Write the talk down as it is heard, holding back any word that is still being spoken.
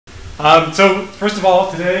So first of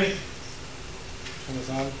all, today,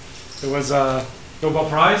 there was a Nobel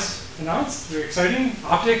Prize announced. Very exciting.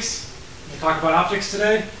 Optics. We'll talk about optics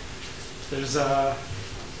today. There's a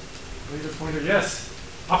laser pointer. Yes,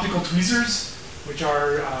 optical tweezers, which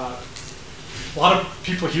are a lot of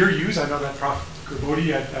people here use. I know that Prof.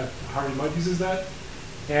 Gerbodi at Harvard Mudd uses that,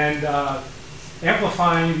 and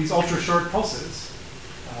amplifying these ultra-short pulses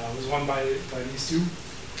was won by these two.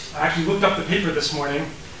 I actually looked up the paper this morning.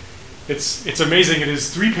 It's amazing. It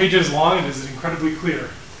is 3 pages long and is incredibly clear.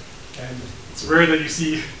 And it's rare that you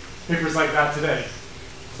see papers like that today.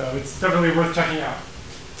 So it's definitely worth checking out.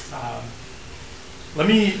 Let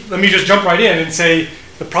me just jump right in and say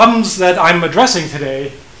the problems that I'm addressing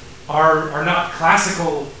today are not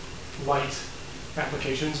classical light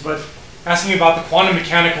applications, but asking about the quantum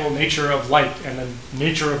mechanical nature of light and the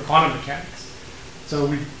nature of quantum mechanics. So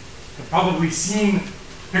we have probably seen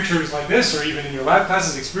pictures like this, or even in your lab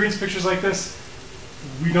classes, experienced pictures like this.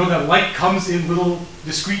 We know that light comes in little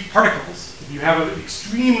discrete particles. If you have an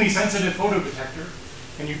extremely sensitive photodetector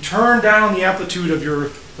and you turn down the amplitude of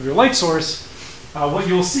your light source, what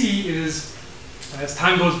you'll see is, as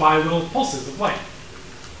time goes by, little pulses of light.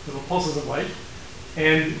 Little pulses of light.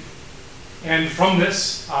 And from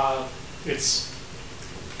this, it's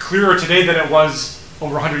clearer today than it was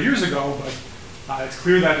over 100 years ago, but it's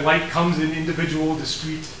clear that light comes in individual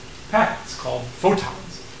discrete packets called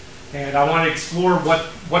photons. And I want to explore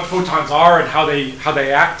what photons are and how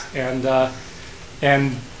they act and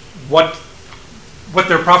what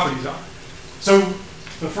their properties are. So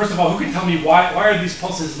first of all, who can tell me why are these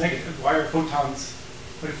pulses negative? Why do photons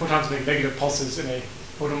make negative pulses in a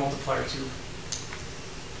photomultiplier tube?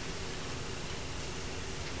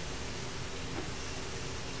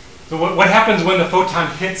 So what happens when the photon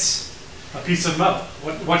hits a piece of metal?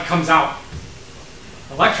 What comes out?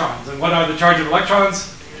 Electrons. And what are the charge of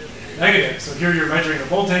electrons? Negative. So here you're measuring a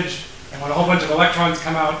voltage, and when a whole bunch of electrons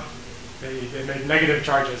come out, they make negative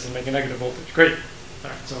charges and make a negative voltage. Great. All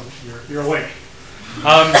right, so you're awake.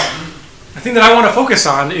 The thing that I want to focus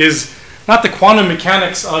on is not the quantum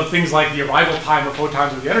mechanics of things like the arrival time of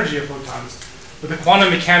photons or the energy of photons, but the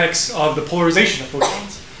quantum mechanics of the polarization of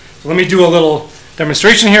photons. So let me do a little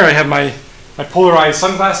demonstration here. I have my polarized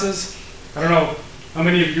sunglasses. I don't know how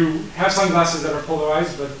many of you have sunglasses that are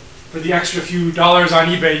polarized, but for the extra few dollars on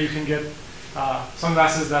eBay, you can get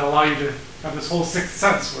sunglasses that allow you to have this whole sixth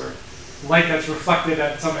sense where light that's reflected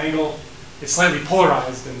at some angle is slightly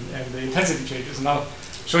polarized and the intensity changes. And I'll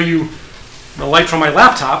show you the light from my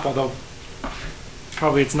laptop, although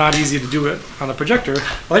probably it's not easy to do it on the projector.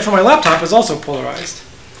 The light from my laptop is also polarized.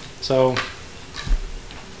 So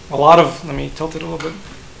let me tilt it a little bit.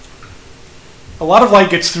 A lot of light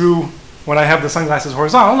gets through when I have the sunglasses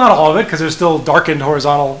horizontal. Not all of it, because there's still darkened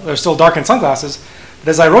sunglasses. But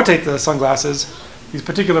as I rotate the sunglasses, these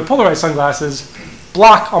particular polarized sunglasses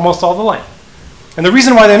block almost all the light. And the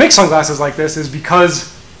reason why they make sunglasses like this is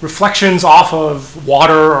because reflections off of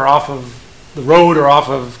water or off of the road or off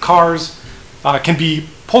of cars can be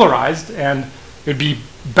polarized, and it would be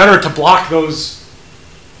better to block those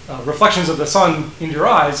reflections of the sun into your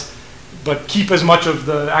eyes, but keep as much of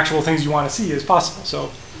the actual things you want to see as possible.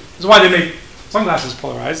 So this is why they make sunglasses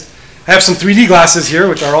polarized. I have some 3D glasses here,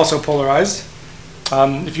 which are also polarized.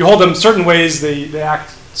 If you hold them certain ways, they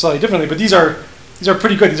act slightly differently, but these are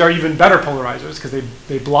pretty good. These are even better polarizers because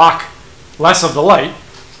they block less of the light.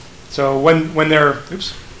 So when they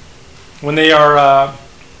are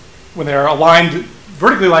aligned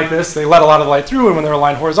vertically like this, they let a lot of light through, and when they're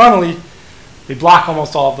aligned horizontally, they block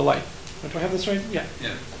almost all of the light. Do I have this right? Yeah.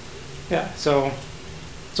 Yeah. So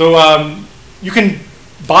you can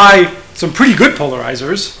buy some pretty good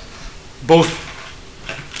polarizers, both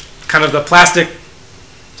kind of the plastic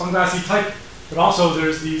sunglassy type, but also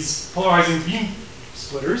there's these polarizing beam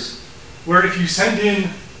splitters, where if you send in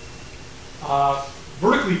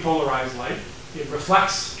vertically polarized light, it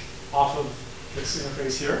reflects off of this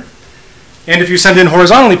interface here. And if you send in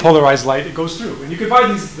horizontally polarized light, it goes through. And you can buy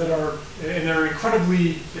these they're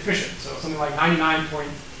incredibly efficient. So something like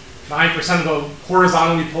 99.9% of the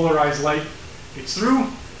horizontally polarized light gets through,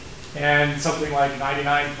 and something like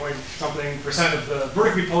 99-point-something% of the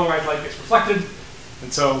vertically polarized light gets reflected.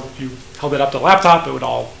 And so if you held it up to the laptop, it would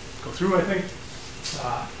all go through, I think.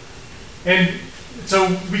 And so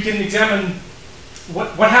we can examine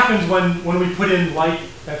what happens when we put in light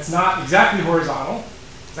that's not exactly horizontal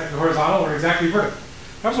or exactly vertical.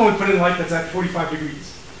 What happens when we put in light that's at 45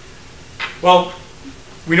 degrees? Well,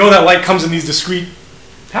 we know that light comes in these discrete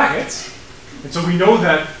packets, and so we know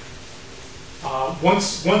that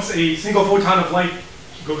once a single photon of light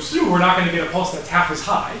goes through, we're not going to get a pulse that's half as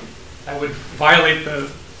high. That would violate the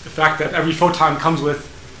the fact that every photon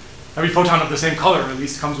of the same color, at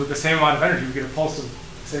least, comes with the same amount of energy. We get a pulse of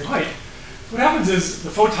the same height. What happens is the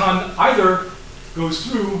photon either goes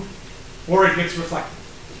through or it gets reflected.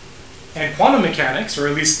 And quantum mechanics, or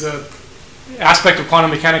at least the aspect of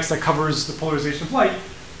quantum mechanics that covers the polarization of light,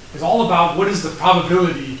 is all about what is the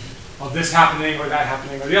probability of this happening or that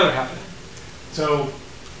happening or the other happening. So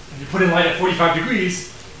if you put in light at 45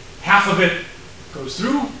 degrees, half of it goes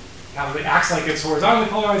through, half of it acts like it's horizontally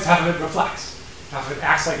polarized, half of it reflects. Half of it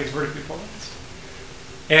acts like it's vertically polarized.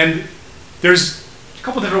 And there's a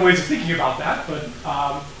couple different ways of thinking about that, but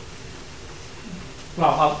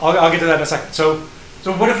well, I'll get to that in a second. So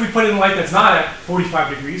what if we put in light that's not at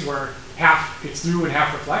 45 degrees, where half gets through and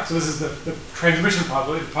half reflects? So this is the transmission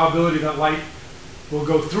probability, the probability that light will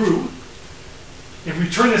go through. If we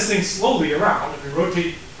turn this thing slowly around, if we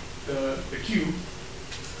rotate the cube,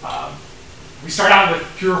 we start out with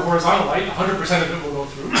pure horizontal light, 100% of it will go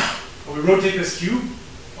through. When we rotate this cube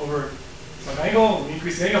over some angle, we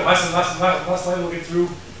increase the angle, less and less and less and less light will get through.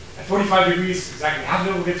 At 45 degrees, exactly half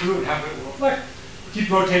of it will get through and half of it will reflect. Keep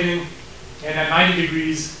rotating, and at 90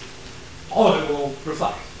 degrees, all of it will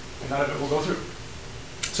reflect, and none of it will go through.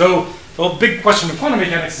 So the big question of quantum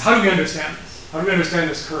mechanics is, how do we understand this? How do we understand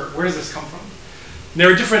this curve? Where does this come from? And there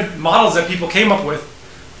are different models that people came up with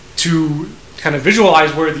to kind of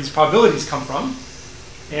visualize where these probabilities come from.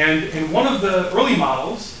 And in one of the early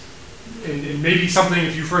models, and maybe something,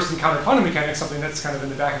 if you first encounter quantum mechanics, something that's kind of in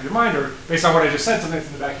the back of your mind, or based on what I just said, something that's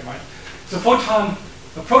in the back of your mind. So photon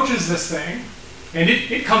approaches this thing, and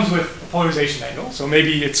it comes with a polarization angle. So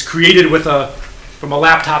maybe it's created with from a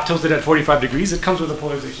laptop tilted at 45 degrees. It comes with a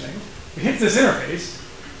polarization angle. It hits this interface,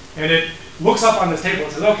 and it looks up on this table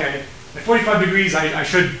and says, okay, at 45 degrees, I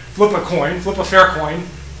should flip a coin, flip a fair coin,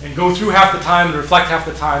 and go through half the time and reflect half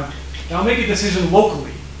the time. And I'll make a decision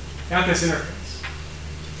locally at this interface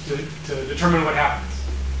to determine what happens.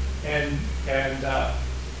 And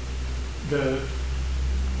the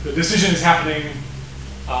decision is happening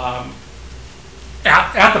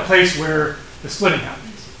at the place where the splitting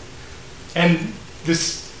happens. And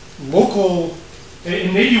this local,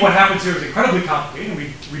 and maybe what happens here is incredibly complicated,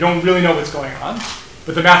 and we don't really know what's going on,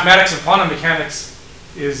 but the mathematics of quantum mechanics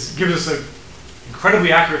gives us an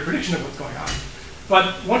incredibly accurate prediction of what's going on.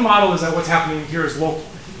 But one model is that what's happening here is local.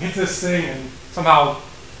 It hits this thing and somehow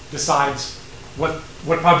decides what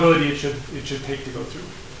probability it should take to go through.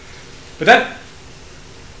 But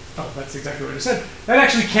that's exactly what I said. That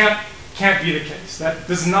actually can't be the case. That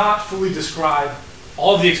does not fully describe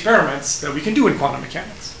all of the experiments that we can do in quantum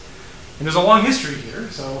mechanics. And there's a long history here.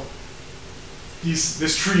 So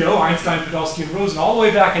this trio, Einstein, Podolsky, and Rosen, all the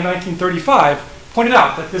way back in 1935, pointed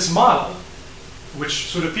out that this model, which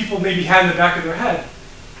sort of people maybe had in the back of their head,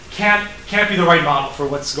 can't be the right model for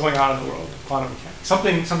what's going on in the world of quantum mechanics.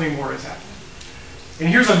 Something more is happening. And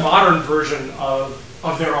here's a modern version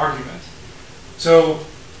of their argument. So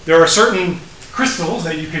there are certain crystals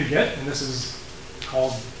that you can get, and this is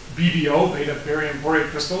called BBO, beta barium borate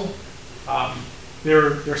crystal.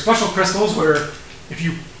 They're special crystals where if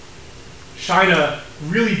you shine a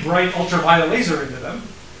really bright ultraviolet laser into them,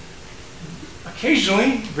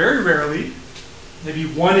 occasionally, very rarely, maybe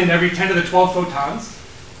 1 in every 10 to the 12 photons,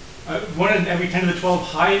 1 in every 10 to the 12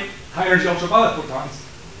 high energy ultraviolet photons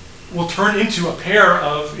will turn into a pair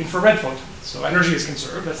of infrared photons. So energy is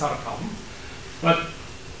conserved, that's not a problem. But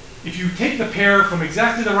if you take the pair from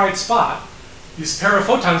exactly the right spot, this pair of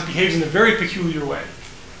photons behaves in a very peculiar way.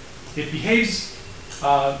 It behaves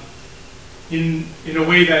in a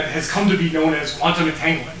way that has come to be known as quantum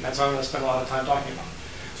entanglement. That's what I'm going to spend a lot of time talking about.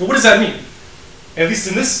 So what does that mean? At least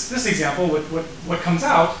in this example, what comes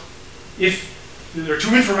out, if there are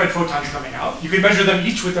 2 infrared photons coming out, you can measure them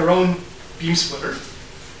each with their own beam splitter.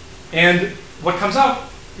 And what comes out,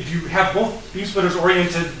 if you have both beam splitters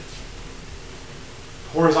oriented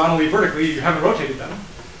horizontally, vertically, you haven't rotated them,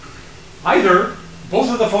 either both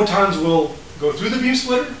of the photons will go through the beam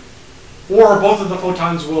splitter, or both of the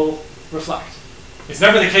photons will reflect. It's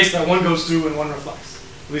never the case that one goes through and one reflects.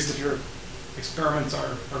 At least if your experiments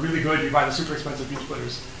are really good, you buy the super expensive beam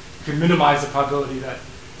splitters, you can minimize the probability that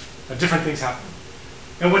different things happen.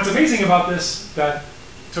 And what's amazing about this, that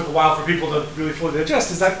took a while for people to really fully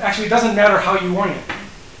digest, is that actually it doesn't matter how you orient them.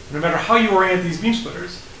 No matter how you orient these beam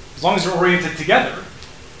splitters, as long as they're oriented together,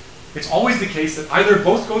 it's always the case that either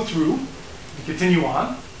both go through and continue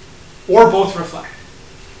on, or both reflect.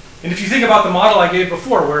 And if you think about the model I gave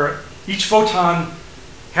before, where each photon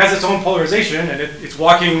has its own polarization, and it's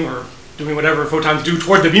walking or doing whatever photons do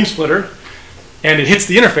toward the beam splitter, and it hits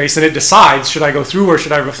the interface, and it decides, should I go through or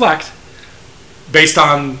should I reflect, based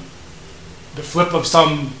on the flip of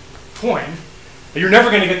some coin, But you're never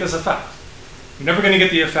going to get this effect. You're never going to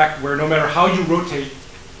get the effect where no matter how you rotate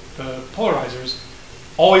the polarizers,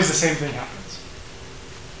 always the same thing happens,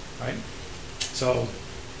 right? So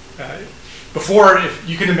before, if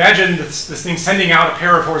you can imagine this thing sending out a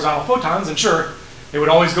pair of horizontal photons, and sure, they would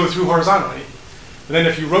always go through horizontally. But then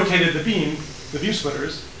if you rotated the beam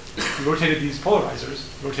splitters, you rotated these polarizers,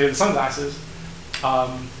 rotated the sunglasses,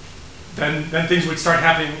 then things would start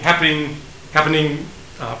happening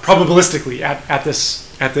probabilistically at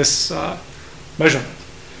this measurement.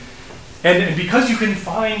 And because you can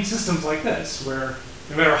find systems like this, where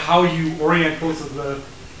no matter how you orient both of the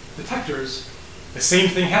detectors, the same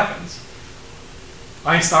thing happens.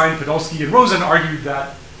 Einstein, Podolsky, and Rosen argued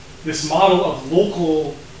that this model of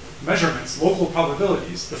local measurements, local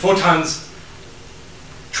probabilities, the photons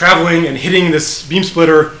traveling and hitting this beam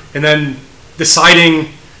splitter and then deciding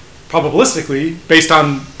probabilistically based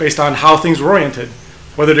on how things were oriented,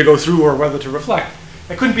 whether to go through or whether to reflect.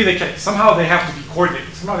 That couldn't be the case. Somehow they have to be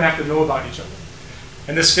coordinated. Somehow they have to know about each other.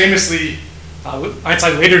 And this famously,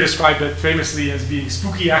 Einstein later described it famously as being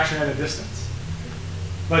spooky action at a distance.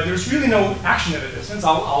 But there's really no action at a distance.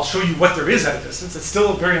 I'll show you what there is at a distance. It's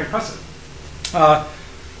still very impressive.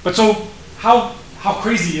 But so how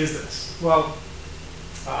crazy is this? Well,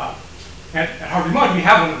 at Harvard Mud, we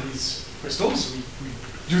have one of these crystals. We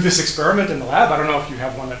do this experiment in the lab. I don't know if you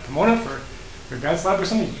have one at Pomona for your advanced lab or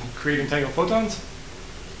something. You can create entangled photons.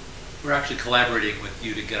 We're actually collaborating with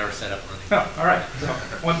you to get our setup running. Oh, all right. So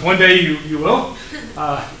one day you will.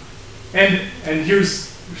 And here's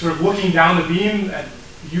sort of looking down the beam at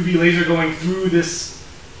UV laser going through this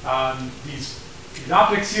these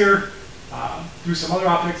optics here, through some other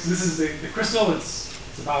optics. This is the crystal. It's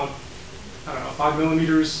about, I don't know, 5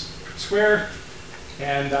 millimeters square,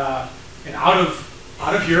 and out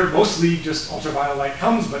of here mostly just ultraviolet light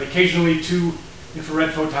comes, but occasionally 2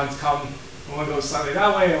 infrared photons come. One goes slightly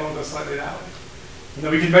that way, and one goes slightly that way. And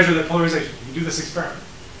then we can measure the polarization. We can do this experiment.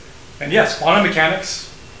 And yes, quantum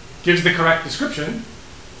mechanics gives the correct description,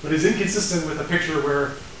 but is inconsistent with a picture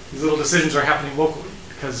where these little decisions are happening locally,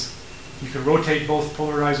 because you can rotate both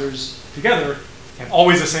polarizers together, and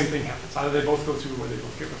always the same thing happens. Either they both go through or they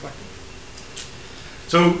both get reflected.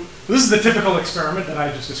 So this is the typical experiment that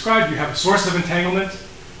I just described. You have a source of entanglement,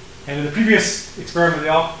 and in the previous experiment,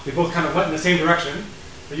 they both kind of went in the same direction.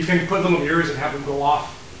 But you can put little mirrors and have them go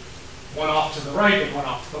off, one off to the right and one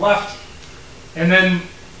off to the left. And then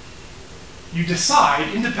you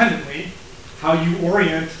decide independently how you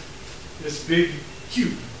orient this big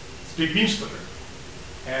cube, this big beam splitter.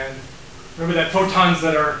 And remember that photons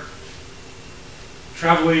that are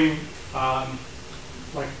traveling,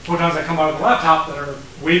 like photons that come out of the laptop that are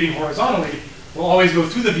waving horizontally, will always go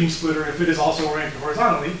through the beam splitter if it is also oriented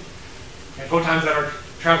horizontally. And photons that are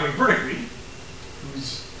traveling vertically,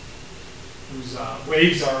 whose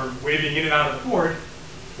waves are waving in and out of the board,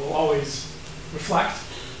 will always reflect.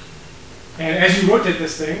 And as you rotate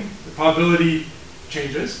this thing, the probability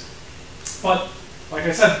changes. But like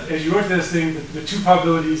I said, as you rotate this thing, the 2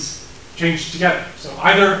 probabilities change together. So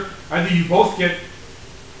either you both get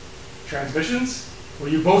transmissions, or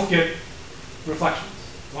you both get reflections,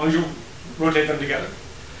 as long as you rotate them together.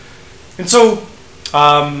 And so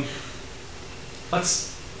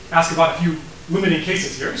let's ask about a few limiting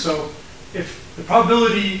cases here. So if the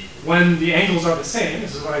probability when the angles are the same,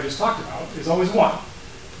 this is what I just talked about, is always 1.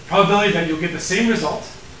 The probability that you'll get the same result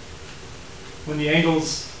when the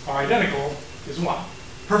angles are identical is 1.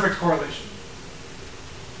 Perfect correlation.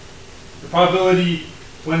 The probability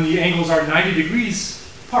when the angles are 90 degrees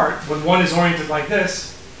apart, when one is oriented like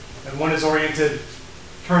this, and one is oriented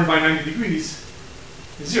turned by 90 degrees,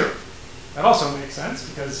 is 0. That also makes sense,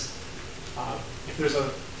 because if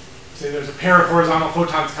there's a pair of horizontal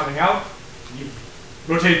photons coming out, you've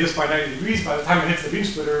rotated this by 90 degrees, by the time it hits the beam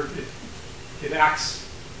splitter, it acts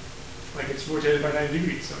like it's rotated by 90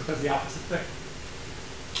 degrees, so it does the opposite thing.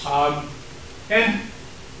 And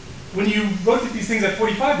when you rotate these things at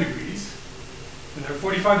 45 degrees, and they're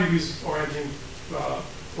 45 degrees oriented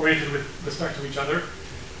with respect to each other,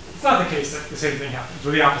 it's not the case that the same thing happens,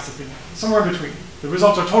 or the opposite thing happens. Somewhere in between. The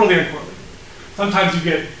results are totally uncorrelated. Sometimes you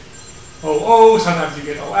get OO, sometimes you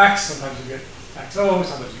get OX, sometimes you get XO,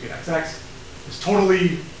 sometimes you get XX. It's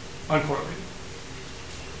totally uncorrelated.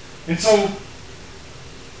 And so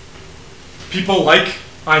people like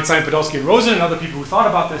Einstein, Podolsky, and Rosen, and other people who thought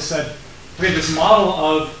about this said, okay, this model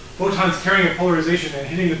of photons carrying a polarization and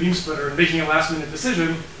hitting the beam splitter and making a last-minute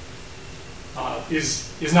decision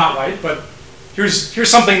is not right, but here's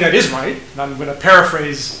something that is right, and I'm going to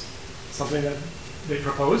paraphrase something that they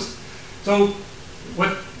proposed. So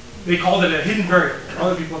what they called it a hidden variable.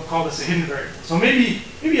 Other people have called this a hidden variable. So maybe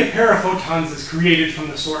a pair of photons is created from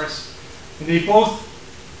the source, and they both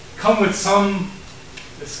come with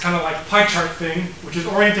this kind of like pie chart thing, which is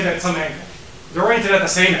oriented at some angle. They're oriented at the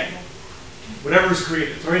same angle. Whatever is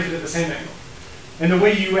created, it's oriented at the same angle. And the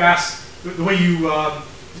way you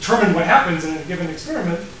determine what happens in a given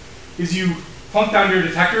experiment is you plunk down your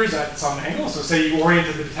detectors at some angle. So say you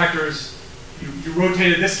oriented the detectors, you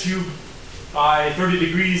rotated this cube by 30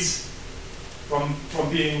 degrees from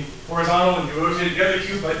being horizontal, and you rotated the other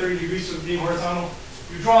cube by 30 degrees from being horizontal.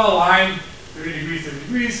 You draw a line, 30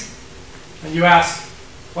 degrees, and you ask,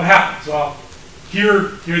 what happens? Well,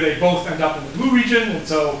 here they both end up in the blue region, and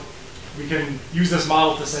so we can use this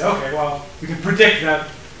model to say, okay, well, we can predict that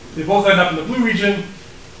they both end up in the blue region,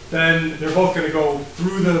 then they're both going to go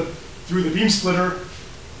through the beam splitter,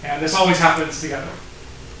 and this always happens together.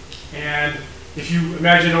 And if you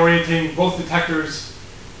imagine orienting both detectors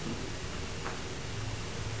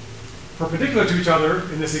perpendicular to each other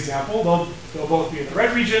in this example, they'll both be in the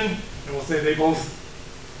red region, and we'll say they both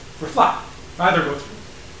reflect, either go through.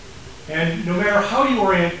 And no matter how you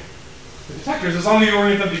orient the detectors, as long as you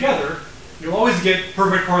orient them together, you'll always get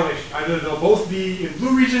perfect correlation. Either they'll both be in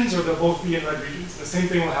blue regions or they'll both be in red regions. The same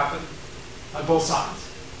thing will happen on both sides.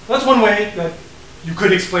 So that's one way that you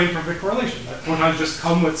could explain perfect correlation, that photons just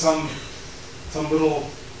come with some little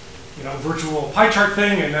virtual pie chart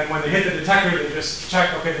thing, and then when they hit the detector, they just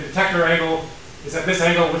check, okay, the detector angle is at this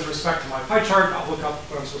angle with respect to my pie chart. I'll look up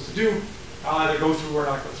what I'm supposed to do. I'll either go through or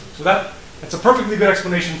not go through. So that's a perfectly good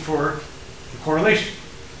explanation for the correlation.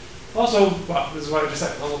 Also, well, this is what I just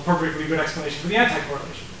said, it's also a perfectly good explanation for the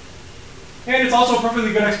anti-correlation. And it's also a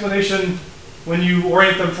perfectly good explanation when you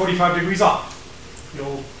orient them 45 degrees off.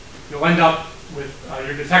 You'll end up with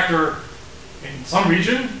your detector in some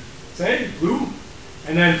region, say, blue,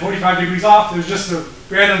 and then 45 degrees off, there's just a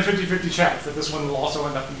greater than 50-50 chance that this one will also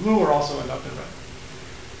end up in blue or also end up in red.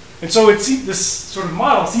 And so this sort of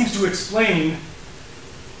model seems to explain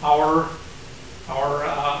our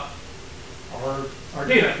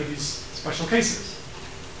data for these special cases.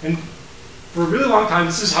 And for a really long time,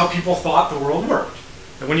 this is how people thought the world worked.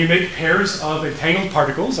 That when you make pairs of entangled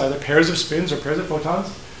particles, either pairs of spins or pairs of photons,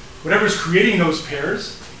 whatever's creating those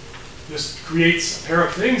pairs just creates a pair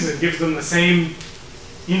of things and gives them the same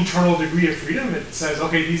internal degree of freedom. It says,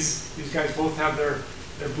 okay, these guys both have their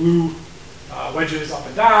blue wedges up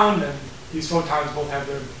and down, and these photons both have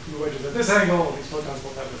their blue wedges at this angle, and these photons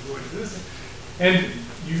both have their blue wedges at this angle. And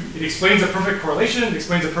it explains a perfect correlation, it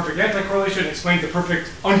explains a perfect anti-correlation, it explains a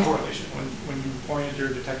perfect uncorrelation when you orient your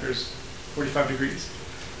detectors 45 degrees.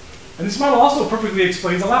 And this model also perfectly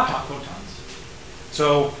explains the laptop photons.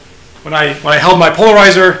 So when I held my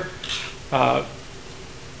polarizer, well,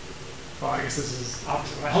 I guess this is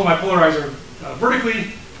opposite. When I held my polarizer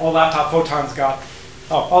vertically, all laptop photons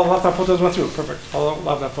all the laptop photons went through. Perfect. All the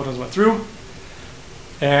laptop photons went through.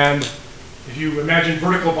 And if you imagine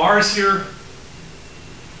vertical bars here,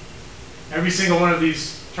 every single one of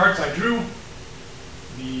these charts I drew,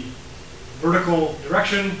 the vertical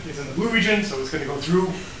direction is in the blue region, so it's going to go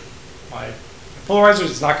through my polarizers.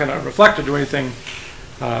 It's not going to reflect or do anything.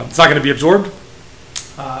 It's not going to be absorbed.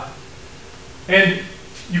 And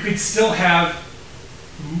you could still have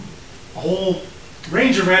a whole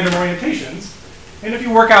range of random orientations. And if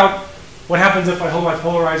you work out what happens if I hold my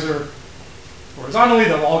polarizer horizontally,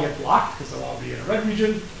 they'll all get blocked because they'll all be in a red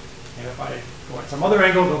region. And if I go at some other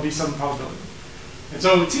angle, there'll be some probability. And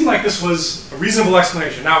so it seemed like this was a reasonable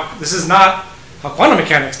explanation. Now, this is not how quantum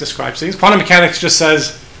mechanics describes things. Quantum mechanics just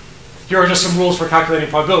says, here are just some rules for calculating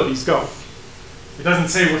probabilities, go. It doesn't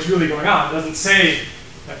say what's really going on. It doesn't say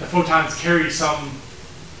that the photons carry some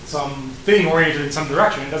thing oriented in some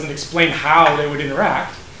direction. It doesn't explain how they would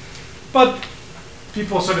interact. But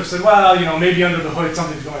people sort of said, well, maybe under the hood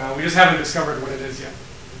something's going on. We just haven't discovered what it is yet.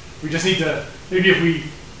 We just need to, maybe if we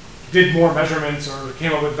did more measurements or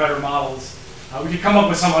came up with better models, we could come up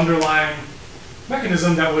with some underlying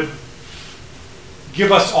mechanism that would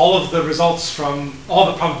give us all of the results from, all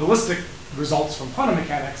the probabilistic results from quantum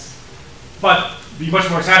mechanics, but be much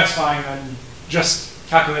more satisfying than just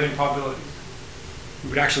calculating probabilities. We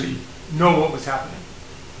would actually know what was happening.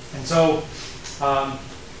 And so,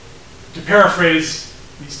 to paraphrase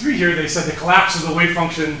these three here, they said the collapse of the wave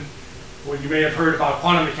function, what you may have heard about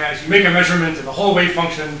quantum mechanics, you make a measurement and the whole wave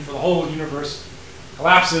function for the whole universe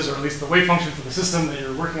collapses, or at least the wave function for the system that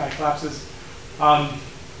you're working on collapses.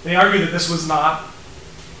 They argue that this was not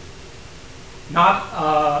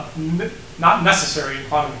necessary in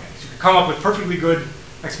quantum mechanics. You could come up with perfectly good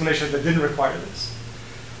explanations that didn't require this.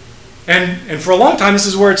 And for a long time, this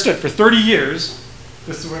is where it stood. For 30 years,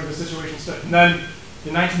 this is where the situation stood. And then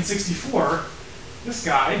in 1964, this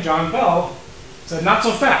guy, John Bell, said not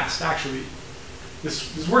so fast, actually.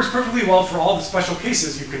 This works perfectly well for all the special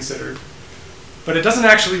cases you considered, but it doesn't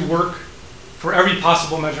actually work for every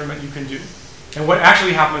possible measurement you can do. And what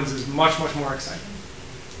actually happens is much, much more exciting.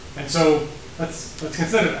 And so let's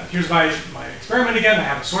consider that. Here's my experiment again. I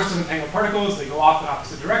have a source of entangled particles. They go off in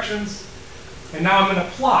opposite directions. And now I'm going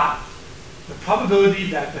to plot the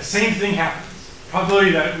probability that the same thing happens.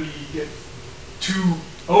 Probability that we get 2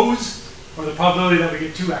 O's or the probability that we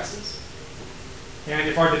get 2 X's. And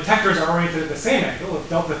if our detectors are oriented at the same angle, if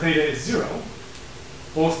delta theta is 0,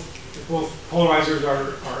 if both polarizers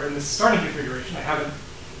are in this starting configuration, I haven't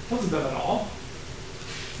tilted them at all,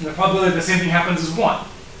 and the probability that the same thing happens is 1.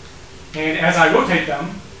 And as I rotate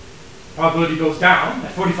them, probability goes down.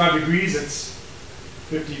 At 45 degrees, it's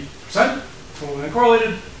 50%, totally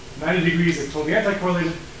uncorrelated. 90 degrees, it's totally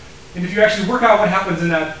anti-correlated. And if you actually work out what happens in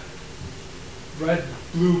that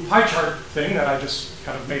red-blue pie chart thing that I just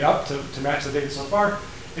kind of made up to match the data so far,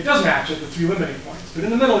 it does match at the 3 limiting points. But in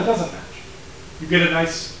the middle, it doesn't match. You get a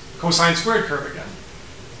nice cosine squared curve again.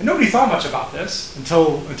 And nobody thought much about this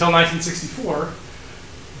until 1964.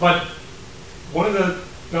 But one of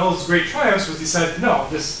Bell's great triumphs was he said, no,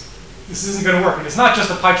 this isn't going to work. And it's not just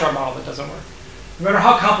a pie chart model that doesn't work. No matter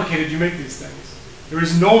how complicated you make these things, there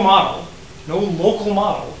is no model, no local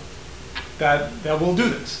model that will do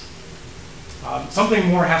this. Something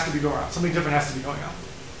more has to be going on. Something different has to be going on.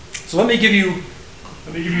 So let me give you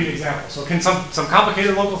an example. So can some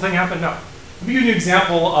complicated local thing happen? No. Let me give you an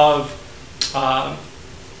example of a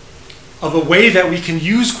way that we can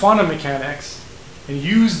use quantum mechanics and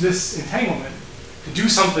use this entanglement to do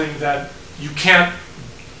something that you can't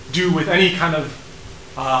do with any kind of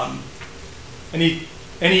any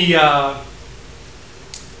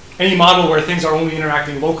model where things are only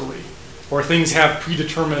interacting locally or things have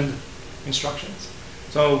predetermined instructions.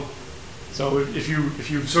 So if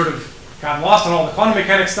you've sort of gotten lost on all the quantum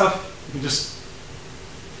mechanics stuff, you can just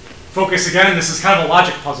focus again. This is kind of a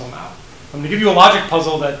logic puzzle now. I'm going to give you a logic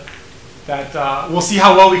puzzle that we'll see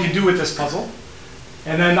how well we can do with this puzzle,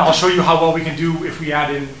 and then I'll show you how well we can do if we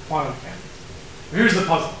add in quantum mechanics. So here's the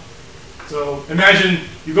puzzle. So imagine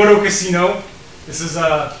you go to a casino. This is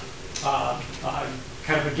a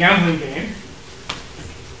kind of a gambling game,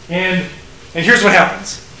 and here's what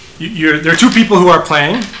happens. There are 2 people who are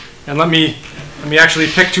playing, and let me actually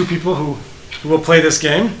pick 2 people who will play this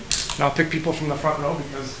game. And I'll pick people from the front row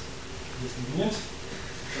because it's convenient.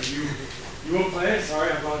 So you will play.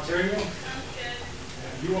 Sorry, I'm volunteering you.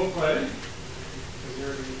 And you will play because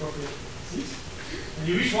you're in the appropriate seats. And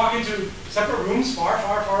you each walk into separate rooms, far,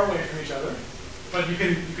 far, far away from each other. But you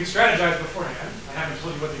can strategize beforehand. I haven't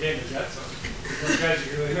told you what the game is yet, so what strategy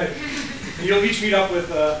you really make. And you'll each meet up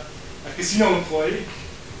with a casino employee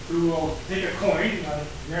who will take a coin.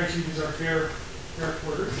 Guarantee these are fair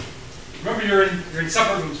quarters. Remember, you're in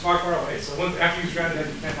separate rooms, far, far away. So after you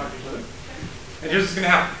strategize, you can't talk to each other. And here's what's going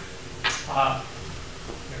to happen. We're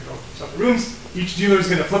going to go separate rooms. Each dealer is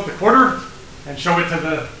going to flip the quarter and show it to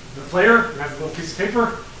the player who has a little piece of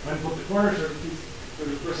paper. Then flip the quarter, show it to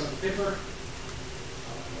the person on the paper.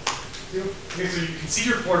 Okay, so you can see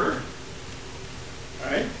your quarter.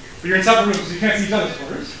 All right? But you're in separate rooms, so you can't see each other's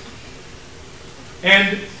quarters.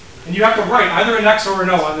 And you have to write either an X or an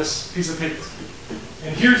O on this piece of paper.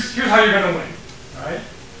 And here's how you're going to win. All right?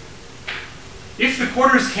 If the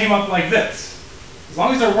quarters came up like this, as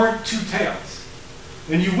long as there weren't 2 tails,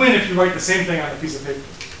 then you win if you write the same thing on the piece of paper.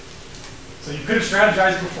 So you could have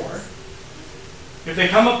strategized before. If they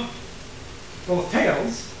come up both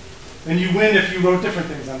tails, then you win if you wrote different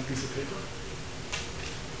things on a piece of paper.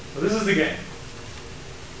 So this is the game.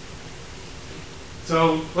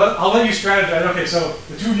 So I'll let you strategize. Okay, so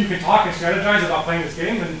the 2 of you can talk and strategize about playing this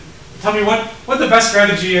game, and tell me what the best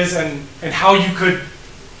strategy is and how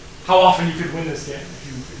often you could win this game if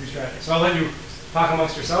you strategize. So I'll let you talk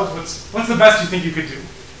amongst yourselves. What's the best you think you could do?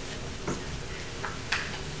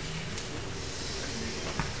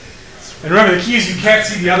 And remember, the key is you can't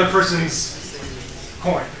see the other person's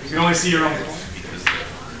coin. You can only see your own coin.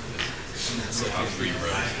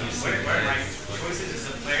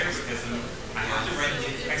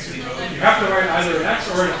 You have to write either an X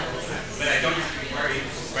or an O. But I don't have to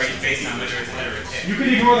write based on whether it's a letter or a tail. You can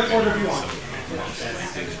ignore the quarter if you want.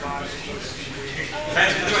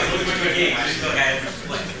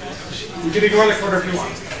 You can ignore the quarter if you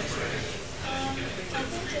want.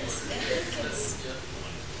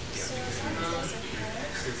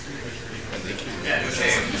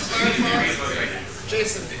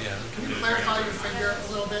 Jason, can you clarify your finger a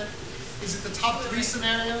little bit? is it the top 3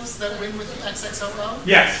 scenarios that win with XXOO?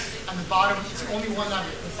 Yes. And the bottom, it's the only one that,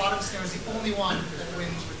 the bottom scenario is the only one that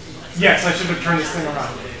wins with the XXOO? Yes, I should have turned this thing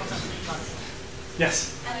around. Okay, got it.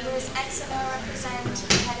 Yes? And does X and O represent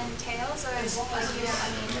head and tails, or is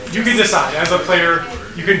You can decide. As a player,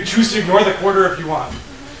 you can choose to ignore the quarter if you want.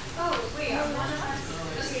 Oh, wait, I want to ask,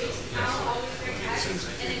 okay, I'll always bring X, and it's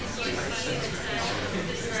going to be because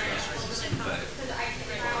I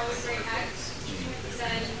always bring X,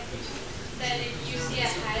 then if you see a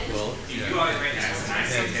head, If you always write X and I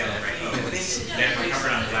say tail, right? Then we're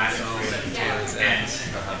covered on glass and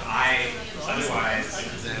if I otherwise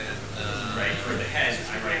write for the head,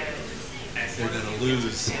 I write X. They're going to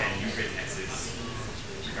lose And you write X's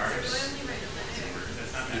regardless.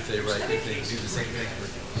 if they write if they do the same thing.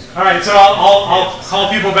 All right, so I'll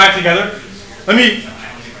call people back together. Let me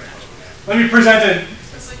present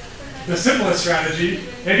the simplest strategy.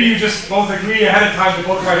 Maybe you just both agree ahead of time to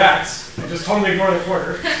both write X and just totally ignore the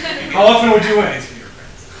quarter. How often would you win?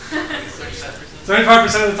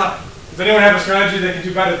 75% of the time. Does anyone have a strategy that can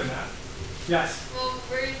do better than that? Yes. well,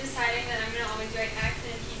 we're deciding that I'm going to always write X,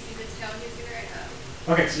 and if he sees a tail, he's going to write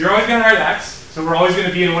O. Okay, so you're always going to write X. So we're always going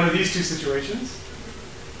to be in one of these two situations.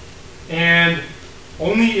 And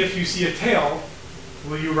only if you see a tail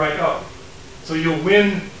will you write O. So you'll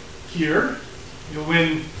win here, you'll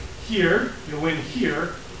win here, you'll win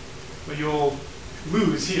here, but you'll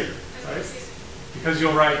lose here, right? Because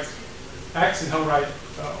you'll write X and he'll write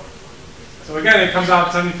O. So again, it comes out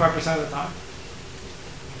 75% of the time.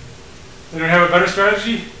 Anyone have a better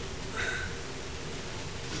strategy?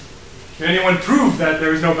 Can anyone prove that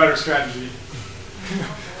there is no better strategy?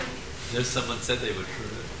 There's someone said they would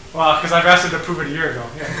prove it. Well, because I've asked them to prove it a year ago.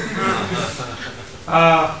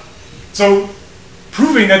 Yeah. So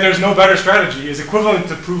proving that there's no better strategy is equivalent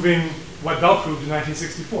to proving what Bell proved in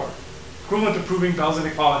 1964. Equivalent to proving Bell's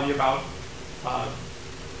inequality about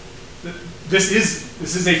this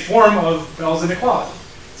is a form of Bell's inequality.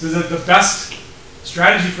 So that the best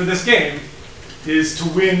strategy for this game is to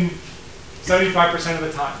win 75% of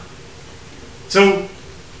the time. So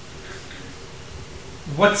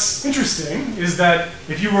what's interesting is that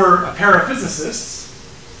if you were a pair of physicists,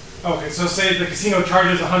 okay, so say the casino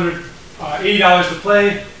charges $80 to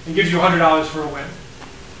play and gives you $100 for a win.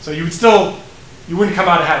 So you wouldn't come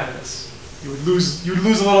out ahead of this. You would lose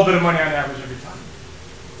a little bit of money on average every time.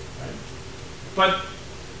 Right? But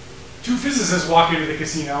two physicists walk into the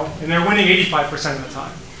casino and they're winning 85% of the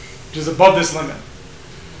time, which is above this limit.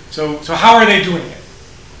 So how are they doing it?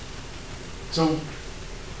 So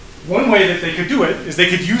one way that they could do it is they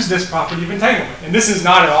could use this property of entanglement. And this is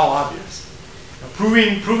not at all obvious. Now,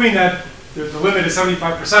 proving that the limit is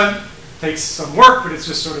 75% takes some work, but it's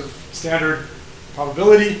just sort of standard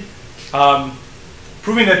probability.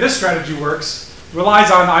 Proving that this strategy works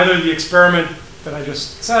relies on either the experiment that I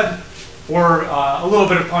just said or a little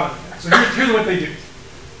bit of quantum mechanics. So here's what they do.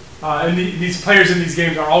 And these players in these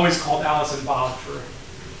games are always called Alice and Bob for,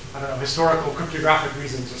 I don't know, historical cryptographic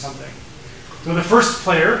reasons or something. So the first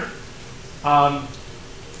player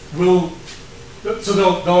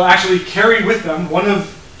they'll actually carry with them one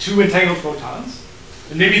of two entangled photons.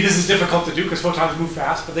 And maybe this is difficult to do because photons move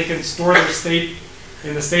fast, but they can store their state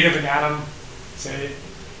in the state of an atom, say.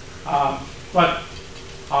 What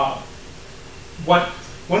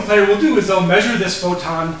one player will do is they'll measure this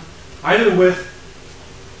photon either with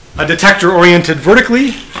a detector oriented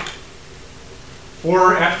vertically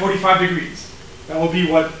or at 45 degrees. That will be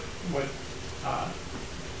what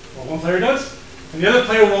one player does. And the other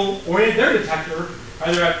player will orient their detector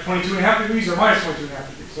either at 22.5 degrees or minus 22.5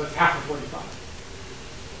 degrees. So that's half of 45.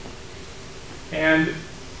 And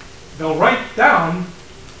they'll write down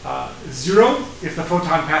 0 if the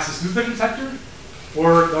photon passes through the detector,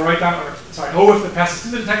 or they'll write down, O if it passes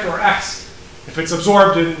through the detector, or X if it's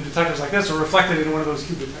absorbed in detectors like this or reflected in one of those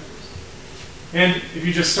cube detectors. And if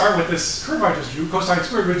you just start with this curve I just drew, cosine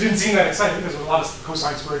squared, which didn't seem that exciting because there's a lot of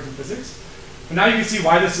cosine squared in physics. But now you can see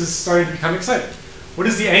why this is starting to become exciting. What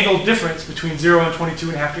is the angle difference between 0 and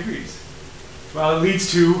 22.5 degrees? Well, it leads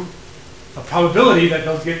to a probability that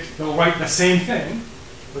they'll write the same thing,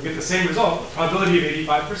 they'll get the same result, a probability of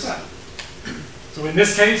 85%. So in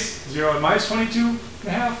this case, 0 and minus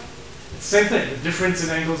 22.5, it's the same thing. The difference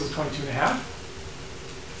in angles is 22.5.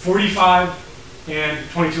 45 and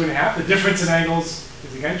 22.5, the difference in angles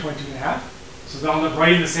is again 22.5. So they'll end up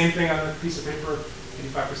writing the same thing on a piece of paper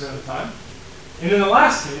 85% of the time. And in the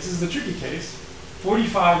last case, this is the tricky case,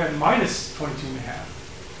 45 and minus 22.5.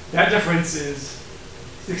 That difference is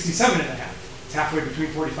 67.5. It's halfway between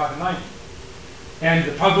 45 and 90. And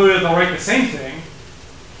the probability that they'll write the same thing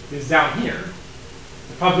is down here.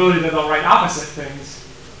 The probability that they'll write opposite things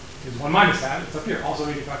is 1 minus that. It's up here, also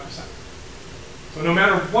 85%. So no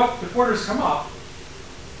matter what the quarters come up,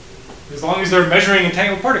 as long as they're measuring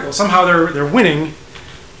entangled particles, somehow they're winning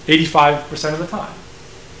 85% of the time.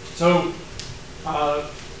 So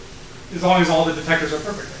as long as all the detectors are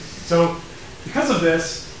perfect. So because of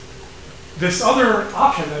this, this other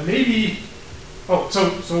option that maybe,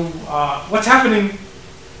 what's happening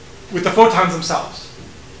with the photons themselves,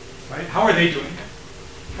 right? How are they doing it?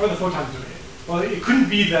 How are the photons doing it? Well, it couldn't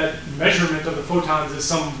be that measurement of the photons is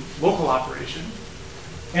some local operation.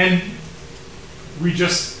 And we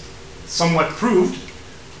just somewhat proved,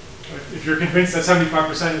 if you're convinced that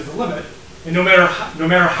 75% is the limit, and no matter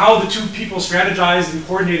how the two people strategized and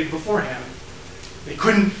coordinated beforehand, they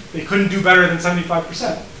couldn't do better than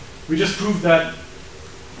 75%. We just proved that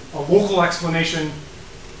a local explanation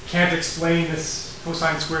can't explain this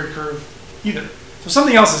cosine squared curve either. So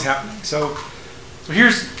something else is happening. So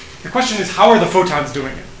here's the question: is how are the photons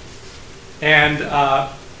doing it? And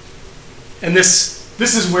this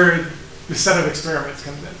is where the set of experiments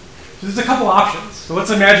comes in. So there's a couple options. So let's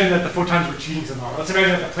imagine that the photons were cheating somehow. Let's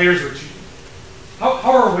imagine that the players were cheating. How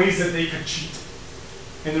are ways that they could cheat?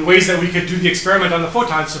 And the ways that we could do the experiment on the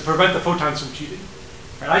photons to prevent the photons from cheating.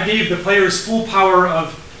 Right? I gave the players full power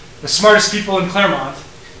of the smartest people in Claremont,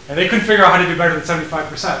 and they couldn't figure out how to do better than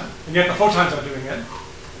 75%. And yet the photons are doing it.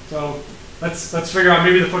 So let's figure out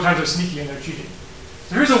maybe the photons are sneaky and they're cheating.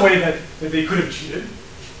 So here's a way that they could have cheated.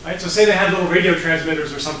 Right? So say they had little radio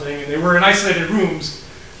transmitters or something, and they were in isolated rooms,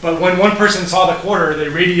 but when one person saw the quarter, they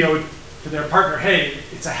radioed to their partner, hey,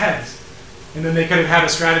 it's a heads. And then they could have had a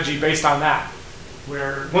strategy based on that,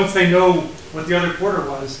 where once they know what the other quarter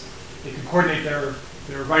was, they could coordinate their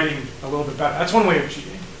writing a little bit better. That's one way of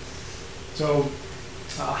cheating. So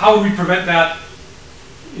how would we prevent that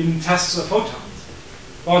in tests of photons?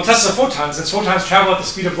 Well, in tests of photons, since photons travel at the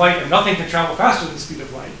speed of light and nothing can travel faster than the speed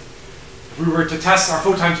of light, if we were to test our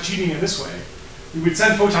photons cheating in this way, we would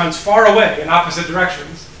send photons far away in opposite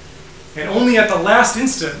directions, and only at the last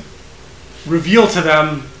instant reveal to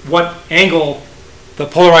them what angle the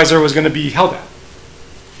polarizer was going to be held at.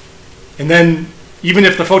 And then, even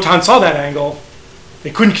if the photon saw that angle, they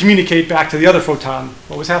couldn't communicate back to the other photon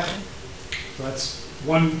what was happening. So that's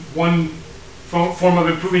one form of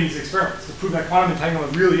improving these experiments, to prove that quantum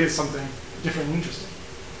entanglement really is something different and interesting.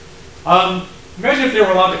 Imagine if they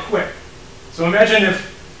were allowed to quit. So imagine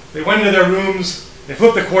if they went into their rooms, they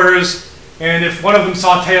flipped the quarters, and if one of them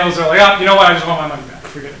saw tails, they're like, oh, you know what, I just want my money back,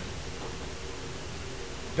 forget it.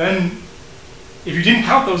 Then, if you didn't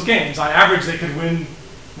count those games, on average they could win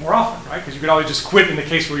more often, right? Because you could always just quit in the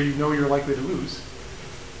case where you know you're likely to lose.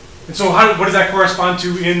 And so what does that correspond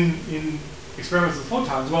to in experiments with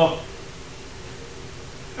photons? Well,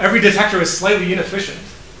 every detector is slightly inefficient.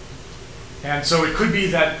 And so it could be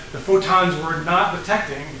that the photons were not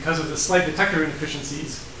detecting, because of the slight detector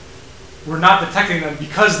inefficiencies, we're not detecting them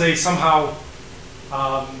because they somehow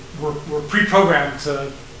were pre-programmed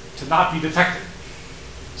to not be detected.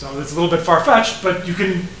 So it's a little bit far-fetched, but you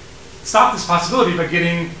can stop this possibility by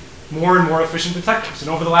getting more and more efficient detectors. And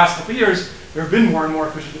over the last couple of years, there have been more and more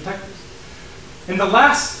efficient detectors. And the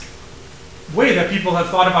last way that people have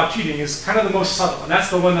thought about cheating is kind of the most subtle, and that's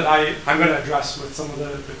the one that I'm going to address with some of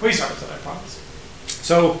the quasars that I promised.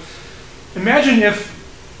 So imagine if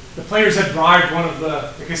the players had bribed one of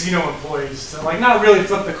the casino employees to not really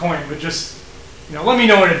flip the coin, but just let me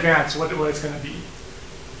know in advance what it's going to be.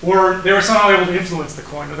 Or they were somehow able to influence the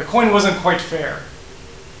coin, or the coin wasn't quite fair.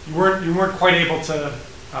 You weren't quite able to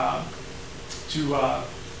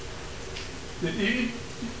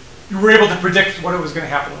you were able to predict what it was going to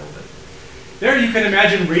happen a little bit. There you can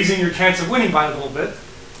imagine raising your chance of winning by a little bit,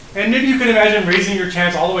 and maybe you can imagine raising your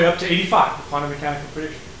chance all the way up to 85, the quantum mechanical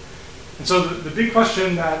prediction. And so the big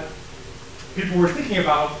question that people were thinking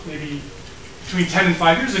about maybe between 10 and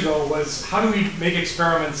 5 years ago was, how do we make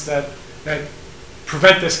experiments that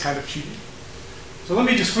prevent this kind of cheating? So let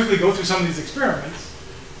me just quickly go through some of these experiments.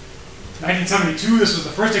 1972, this was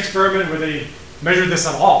the first experiment where they measured this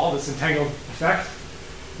at all, this entangled effect.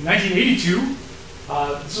 In 1982,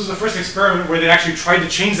 this was the first experiment where they actually tried to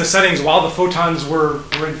change the settings while the photons were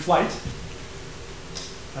in flight.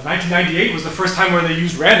 1998 was the first time where they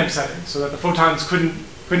used random settings, so that the photons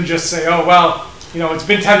couldn't just say, oh, well, it's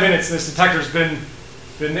been 10 minutes, this detector's been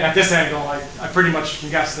at this angle, I pretty much can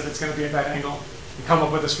guess that it's going to be at that angle, and come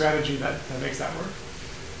up with a strategy that makes that work.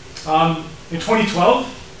 In 2012,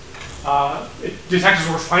 detectors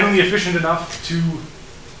were finally efficient enough to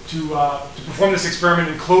perform this experiment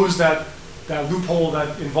and close that loophole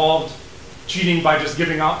that involved cheating by just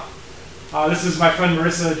giving up. This is my friend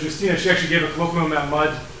Marissa Justina. She actually gave a colloquium at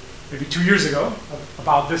MUD maybe 2 years ago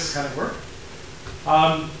about this kind of work.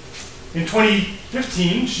 In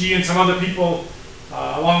 2015, she and some other people,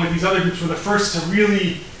 along with these other groups, were the first to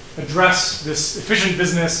really address this efficient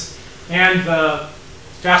business and the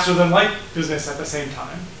faster than light business at the same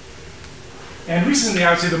time. And recently,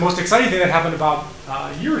 I would say the most exciting thing that happened about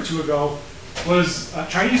a year or two ago was a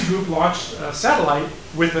Chinese group launched a satellite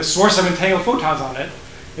with a source of entangled photons on it.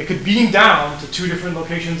 It could beam down to 2 different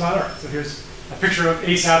locations on Earth. So here's a picture of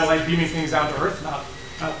a satellite beaming things down to Earth, not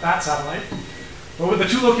that satellite. But the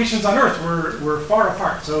 2 locations on Earth were far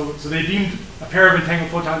apart. So they beamed a pair of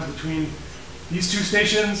entangled photons between these 2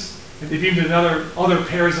 stations, and they beamed other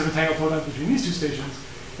pairs of entangled photons between these 2 stations.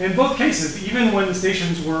 And in both cases, even when the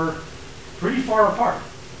stations were pretty far apart,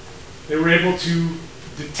 they were able to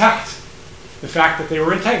detect the fact that they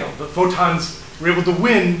were entangled. The photons were able to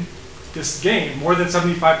win this game more than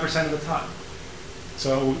 75% of the time.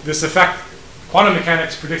 So this effect, quantum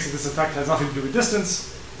mechanics predicts that this effect has nothing to do with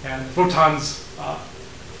distance, and photons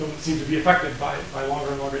don't seem to be affected by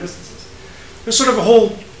longer and longer distances. There's sort of a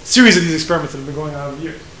whole series of these experiments that have been going on over the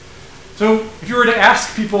years. So if you were to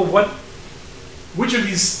ask people which of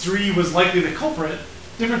these 3 was likely the culprit,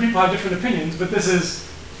 different people have different opinions, but this is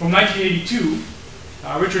from 1982.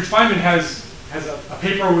 Richard Feynman has a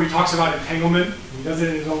paper where he talks about entanglement. He does it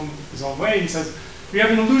in his own way. He says, we have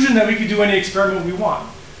an illusion that we can do any experiment we want.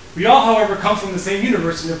 We all, however, come from the same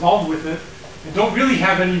universe and evolved with it and don't really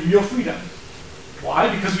have any real freedom.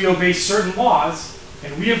 Why? Because we obey certain laws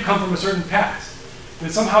and we have come from a certain past.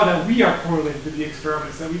 And somehow that we are correlated to the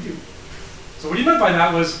experiments that we do. So what he meant by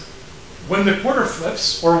that was when the quarter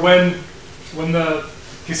flips, or when the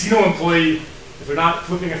casino employee, if they're not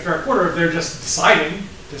flipping a fair quarter, if they're just deciding,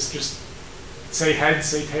 just say heads,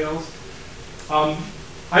 say tails,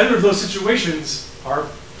 either of those situations are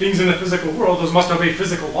things in the physical world. Those must obey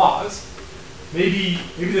physical laws. Maybe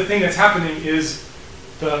the thing that's happening is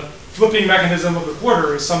the flipping mechanism of the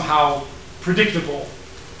quarter is somehow predictable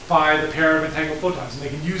by the pair of entangled photons, and they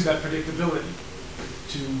can use that predictability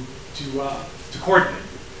to coordinate.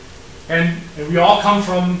 And we all come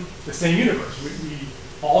from the same universe. We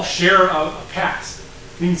all share a past.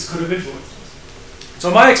 Things could have influenced us.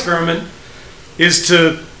 So my experiment is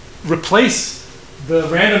to replace the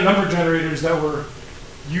random number generators that were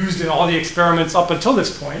used in all the experiments up until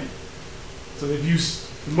this point. So they've used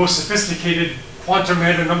the most sophisticated quantum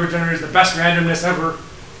random number generators, the best randomness ever.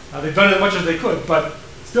 They've done it as much as they could, but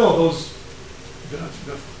still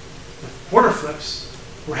the quarter flips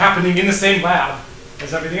were happening in the same lab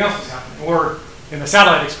as everything else was happening. Or in the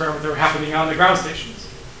satellite experiment, they were happening on the ground stations.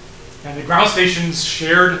 And the ground stations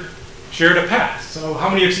shared a past. So how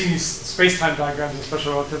many have seen these space-time diagrams in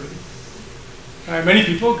special relativity? Many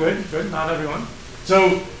people, good, not everyone.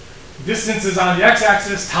 So distance is on the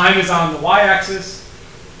x-axis, time is on the y-axis.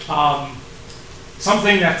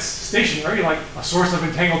 Something that's stationary, like a source of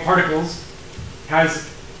entangled particles, has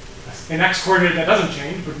an x-coordinate that doesn't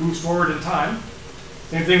change, but moves forward in time.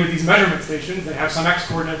 Same thing with these measurement stations. They have some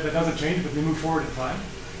x-coordinate that doesn't change, but they move forward in time.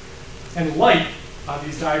 And light on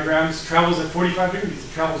these diagrams travels at 45 degrees.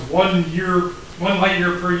 It travels 1 light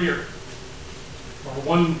year per year, or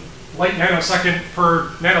 1 light nanosecond per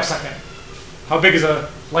nanosecond. How big is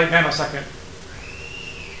a light nanosecond?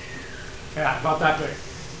 Yeah, about that big.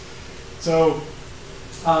 So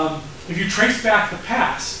if you trace back the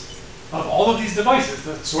past of all of these devices,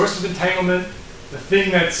 the source of entanglement, the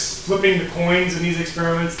thing that's flipping the coins in these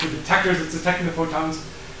experiments, the detectors that's detecting the photons,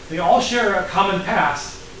 they all share a common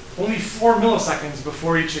past, only 4 milliseconds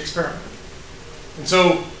before each experiment. And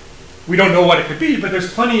so we don't know what it could be, but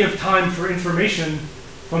there's plenty of time for information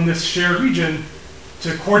from this shared region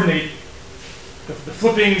to coordinate the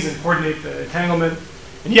flippings and coordinate the entanglement.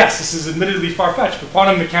 And yes, this is admittedly far-fetched, but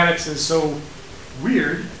quantum mechanics is so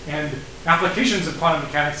weird, and applications of quantum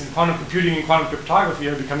mechanics and quantum computing and quantum cryptography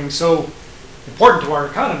are becoming so important to our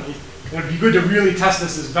economy, it would be good to really test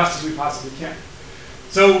this as best as we possibly can.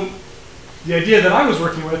 So the idea that I was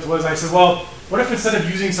working with was, I said, well, what if instead of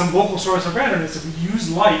using some local source of randomness, if we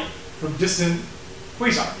use light from distant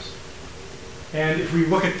quasars? And if we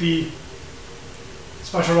look at the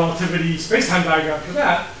special relativity space-time diagram for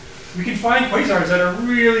that, we can find quasars that are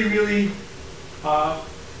really, really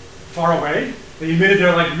far away. They emitted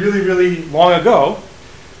there like really, really long ago.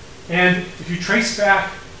 And if you trace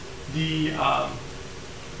back the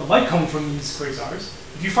light cone from these quasars,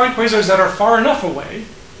 if you find quasars that are far enough away,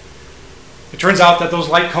 it turns out that those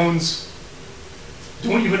light cones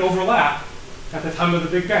don't even overlap at the time of the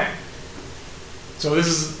Big Bang. So this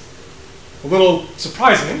is a little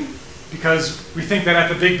surprising, because we think that at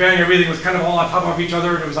the Big Bang everything was kind of all on top of each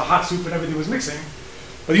other and it was a hot soup and everything was mixing.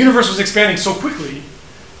 But the universe was expanding so quickly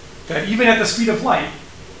that even at the speed of light,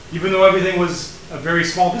 even though everything was a very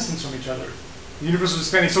small distance from each other. The universe was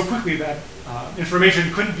expanding so quickly that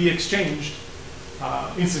information couldn't be exchanged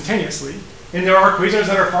instantaneously. And there are quasars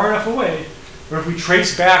that are far enough away where if we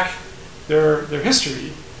trace back their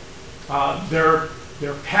history, their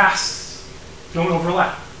pasts don't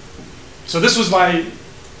overlap. So this was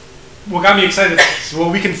what got me excited about this.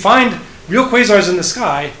 Well, we can find real quasars in the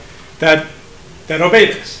sky that obey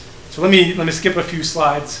this. So let me skip a few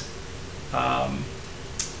slides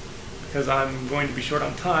because I'm going to be short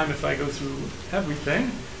on time if I go through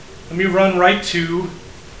everything. Let me run right to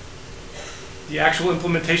the actual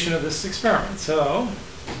implementation of this experiment. So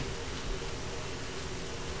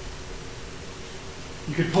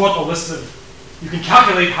you can pull up a list of, you can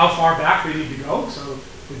calculate how far back they need to go. So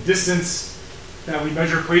the distance that we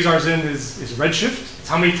measure quasars in is redshift. It's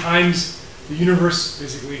how many times the universe,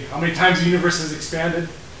 basically, how many times the universe has expanded,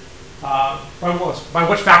 by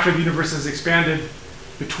what factor the universe has expanded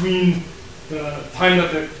between the time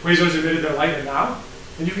that the quasars emitted their light and now.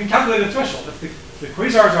 And you can calculate a threshold. If the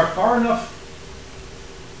quasars are far enough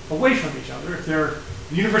away from each other, if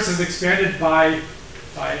the universe has expanded by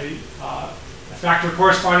a factor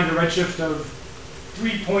corresponding to redshift of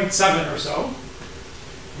 3.7 or so,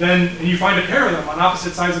 then, and you find a pair of them on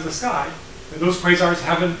opposite sides of the sky, then those quasars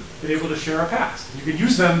haven't been able to share a past. You can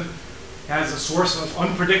use them as a source of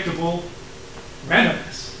unpredictable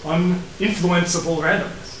randomness, uninfluenceable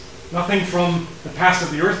randomness. Nothing from the past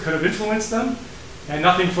of the Earth could have influenced them, and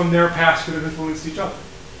nothing from their past could have influenced each other.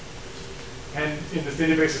 And in this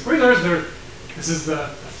database of quasars, this is the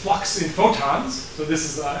flux in photons. So this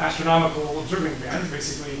is the astronomical observing band,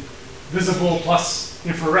 basically visible plus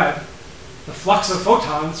infrared. The flux of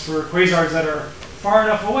photons for quasars that are far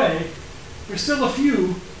enough away, there's still a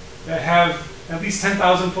few that have at least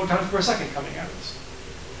 10,000 photons per second coming at us.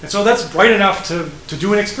 And so that's bright enough to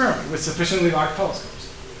do an experiment with sufficiently large telescopes.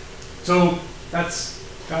 So that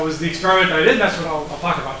was the experiment that I did, and that's what I'll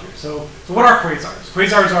talk about here. So what are quasars?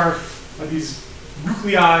 Quasars are these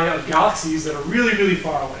nuclei of galaxies that are really, really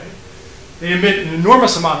far away. They emit an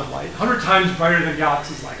enormous amount of light, 100 times brighter than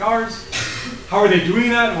galaxies like ours. How are they doing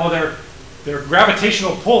that? Well, their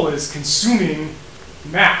gravitational pull is consuming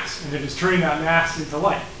mass, and it is turning that mass into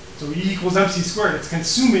light. So E equals mc squared. It's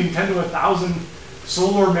consuming 10 to 1,000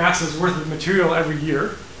 solar masses worth of material every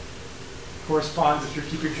year. Corresponds, if you're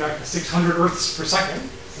keeping track, to 600 Earths per second.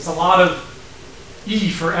 There's a lot of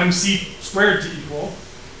E for mc squared to equal.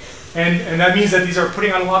 And that means that these are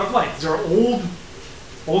putting on a lot of light. These are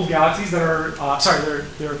old galaxies that are,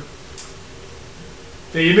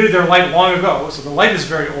 they emitted their light long ago, so the light is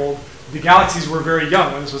very old. The galaxies were very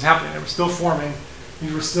young when this was happening. They were still forming.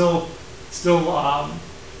 These were still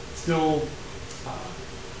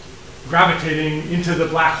gravitating into the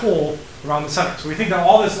black hole around the center. So we think that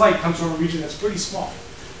all this light comes from a region that's pretty small.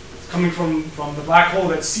 It's coming from the black hole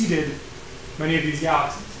that seeded many of these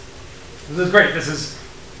galaxies. This is great. This is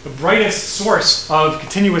the brightest source of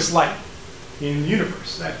continuous light in the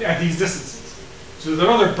universe at these distances. So there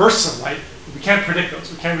are other bursts of light, but we can't predict those.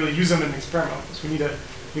 We can't really use them in an experiment like this. We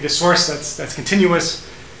need a source that's continuous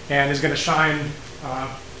and is going to shine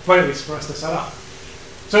brightly for us to set up.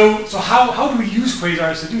 So how do we use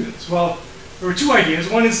quasars to do this? Well, there were two ideas.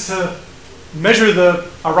 One is to measure the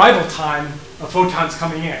arrival time of photons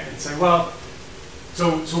coming in and say, well,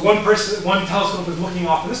 so one telescope is looking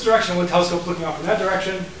off in this direction, one telescope is looking off in that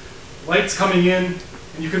direction. Light's coming in,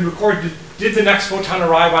 and you can record, did the next photon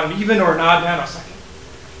arrive on an even or an odd nanosecond?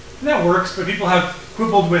 And that works, but people have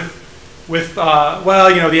quibbled with well,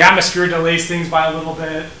 you know, the atmosphere delays things by a little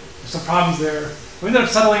bit. There's some problems there. We ended up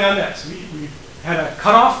settling on this. We had a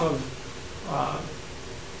cutoff of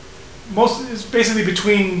it's basically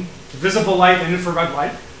between visible light and infrared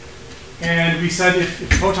light. And we said if a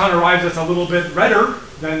photon arrives that's a little bit redder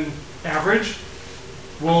than average,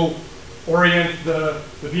 we'll orient the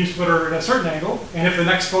beam splitter at a certain angle. And if the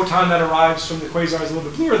next photon that arrives from the quasar is a little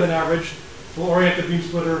bit bluer than average, we'll orient the beam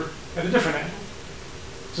splitter at a different angle.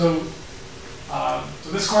 So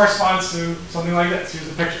this corresponds to something like this. Here's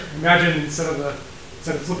a picture. Imagine instead of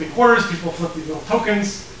flipping quarters, people flip these little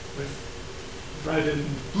tokens with red and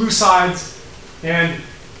blue sides. And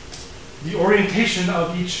the orientation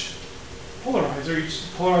of each polarizer, each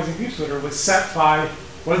polarizing beam splitter, was set by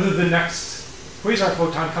whether the next quasar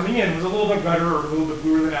photon coming in was a little bit redder or a little bit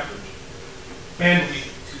bluer than average. And only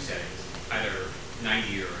two settings, either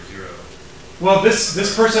 90 or 0. Well,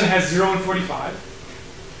 this person has 0 and 45,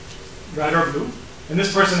 red or blue. And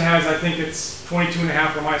this person has, I think it's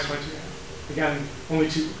 22.5 or minus 22.5. Again, only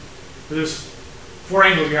 2. But there's 4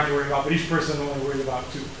 angles you have to worry about, but each person only worries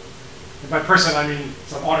about 2. And by person, I mean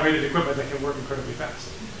some automated equipment that can work incredibly fast.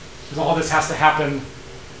 Because all this has to happen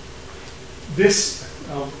this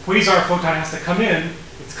quasar photon has to come in,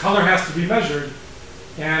 its color has to be measured,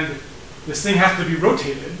 and this thing has to be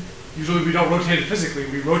rotated. Usually we don't rotate it physically,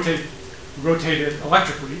 we rotate it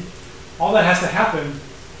electrically. All that has to happen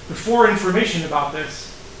before information about this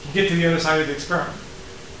can get to the other side of the experiment.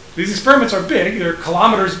 These experiments are big, they're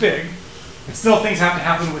kilometers big, and still things have to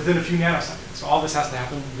happen within a few nanoseconds. So all this has to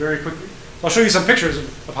happen very quickly. So I'll show you some pictures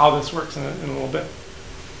of how this works in a little bit.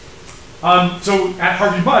 So at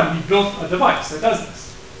Harvey Mudd, we built a device that does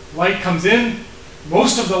this. Light comes in,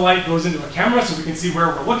 most of the light goes into a camera so we can see where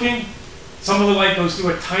we're looking. Some of the light goes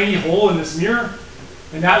through a tiny hole in this mirror,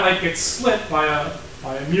 and that light gets split by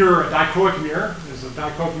a mirror, a dichroic mirror. There's a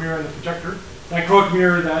dichroic mirror in the projector. Dichroic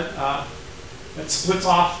mirror that splits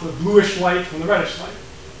off the bluish light from the reddish light.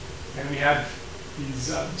 And we had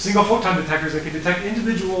these single photon detectors that could detect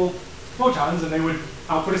individual photons, and they would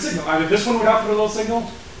output a signal. Either this one would output a little signal,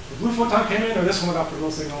 the blue photon came in, or this one would output a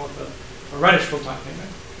little signal with a reddish photon came in.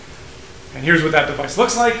 And here's what that device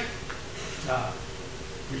looks like.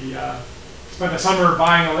 We spent the summer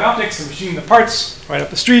buying all the optics and machining the parts right up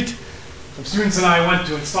the street. Some students and I went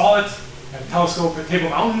to install it at a telescope at Table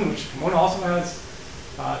Mountain, which Pomona also has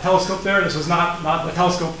a telescope there. This was not the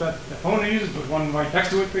telescope that Pomona used, but one right next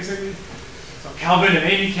to it, basically. So Calvin and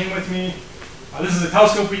Amy came with me. This is a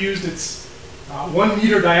telescope we used. It's 1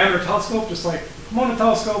 meter diameter telescope, just like the Pomona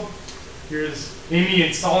telescope. Here's Amy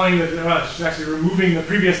installing she's actually removing the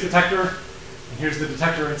previous detector. And here's the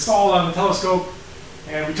detector installed on the telescope.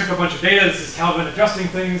 And we took a bunch of data. This is Calvin adjusting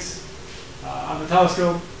things on the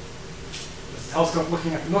telescope. This telescope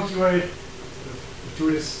looking at the Milky Way. Sort of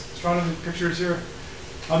gratuitous astronomy pictures here.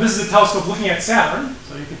 This is a telescope looking at Saturn.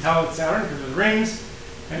 So you can tell it's Saturn because of the rings.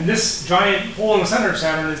 And this giant hole in the center of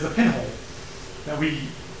Saturn is the pinhole that we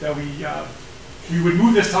would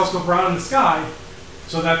move this telescope around in the sky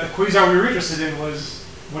so that the quasar we were interested in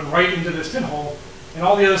went right into this pinhole, and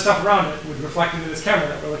all the other stuff around it would reflect into this camera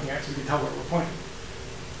that we're looking at so we can tell where we're pointing.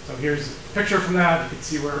 So here's a picture from that. You can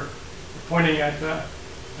see we're pointing at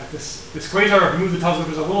this quasar. If we move the telescope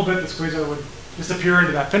just a little bit, this quasar would disappear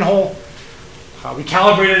into that pinhole. We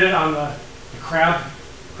calibrated it on the Crab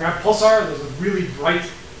pulsar. There's a really bright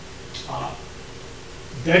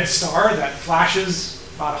dead star that flashes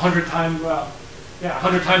about 100 times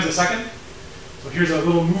a second. So here's a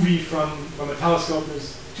little movie from a telescope.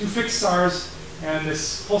 There's 2 fixed stars and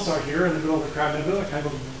this pulsar here in the middle of the Crab nebula, kind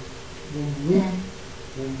of a boom, boom,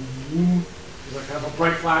 boom, boom. There's kind of a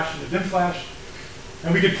bright flash and a dim flash.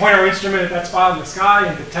 And we could point our instrument at that spot in the sky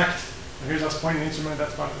and detect, and here's us pointing the instrument at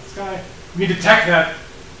that spot in the sky. We detect that,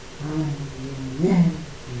 we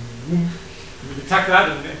detect that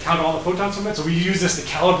and count all the photons from it. So we use this to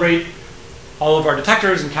calibrate all of our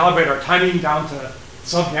detectors and calibrate our timing down to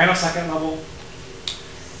sub-nanosecond level.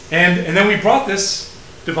 And then we brought this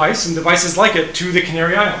device and devices like it to the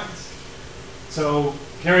Canary Islands. So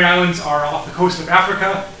Canary Islands are off the coast of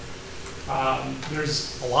Africa.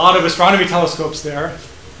 There's a lot of astronomy telescopes there.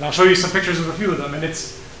 And I'll show you some pictures of a few of them. And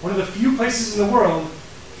it's one of the few places in the world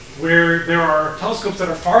where there are telescopes that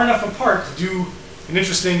are far enough apart to do an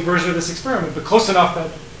interesting version of this experiment, but close enough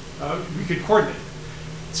that we could coordinate.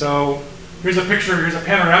 So here's a picture, here's a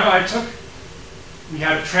panorama I took. We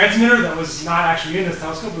had a transmitter that was not actually in this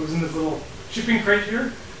telescope, it was in this little shipping crate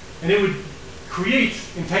here. And it would create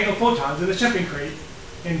entangled photons in the shipping crate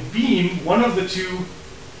and beam one of the 2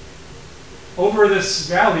 over this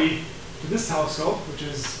valley to this telescope, which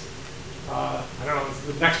is, I don't know, it's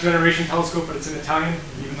the next generation telescope, but it's in Italian.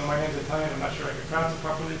 Even though my name's Italian, I'm not sure I can pronounce it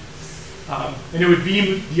properly. And it would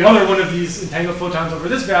beam the other one of these entangled photons over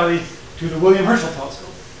this valley to the William Herschel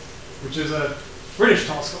telescope, which is a British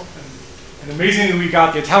telescope. And amazingly, we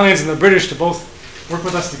got the Italians and the British to both work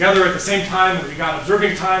with us together at the same time. And we got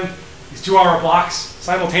observing time, these 2-hour blocks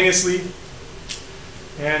simultaneously.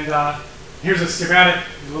 And here's a schematic,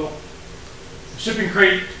 a little shipping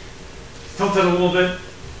crate tilted a little bit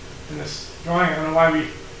in this drawing. I don't know why we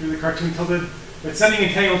drew the cartoon tilted. But sending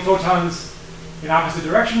entangled photons in opposite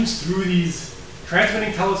directions through these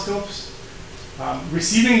transmitting telescopes,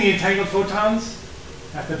 receiving the entangled photons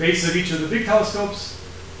at the base of each of the big telescopes,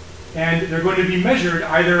 and they're going to be measured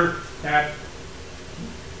either at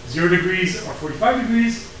 0 degrees or 45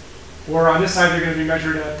 degrees, or on this side they're going to be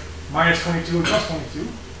measured at -22 and +22.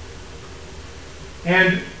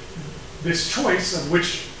 And this choice of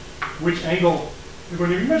which angle they're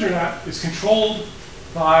going to be measured at is controlled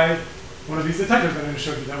by one of these detectors that I'm going to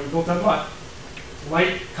show you that we built on Mudd.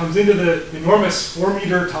 Light comes into the enormous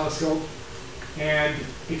 4-meter telescope, and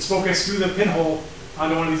it's focused through the pinhole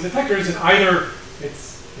onto one of these detectors, and either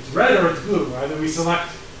it's red or it's blue. Either we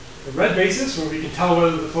select the red basis, where we can tell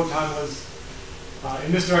whether the photon was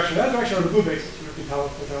in this direction, that direction, or the blue basis. You can tell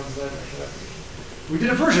photons in that direction, that direction. We did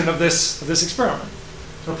a version of this experiment.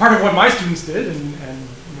 So part of what my students did, and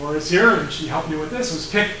Nora's here, and she helped me with this, was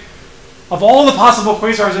pick, of all the possible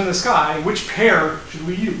quasars in the sky, which pair should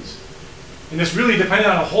we use? And this really depended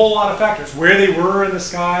on a whole lot of factors. Where they were in the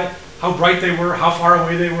sky, how bright they were, how far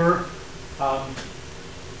away they were,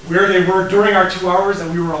 where they were during our 2 hours that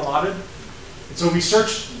we were allotted. And so we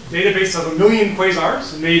searched a database of 1 million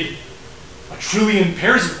quasars and made 1 trillion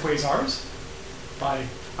pairs of quasars. By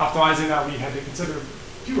optimizing that, we had to consider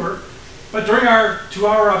fewer. But during our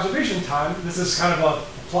 2-hour observation time, this is kind of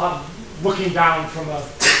a plot looking down from a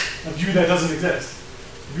view that doesn't exist.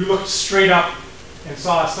 If you looked straight up and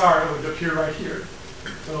saw a star, it would appear right here.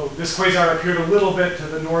 So this quasar appeared a little bit to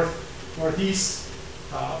the northeast,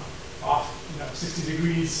 off 60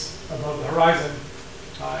 degrees above the horizon.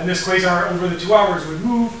 And this quasar over the 2 hours would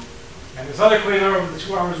move, and this other quasar over the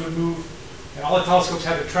 2 hours would move, and all the telescopes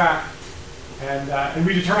had to track. And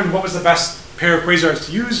we determined what was the best pair of quasars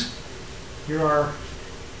to use. Here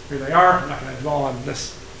they are. I'm not going to dwell on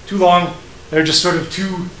this too long. They're just sort of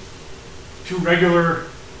two regular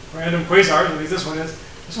random quasars, at least this one is.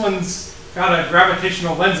 This one's got a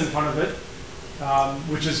gravitational lens in front of it,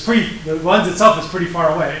 which is the lens itself is pretty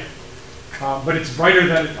far away, but it's brighter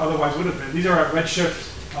than it otherwise would have been. These are at redshift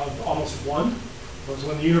of almost 1. That was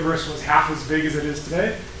when the universe was half as big as it is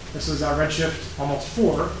today. This was at redshift almost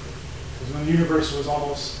 4. That was when the universe was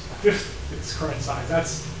almost a fifth its current size.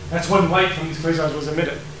 That's when light from these quasars was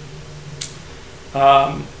emitted.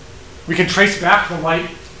 We can trace back the light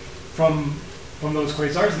from those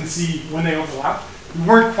quasars and see when they overlap. We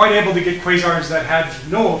weren't quite able to get quasars that had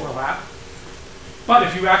no overlap. But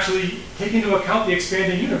if you actually take into account the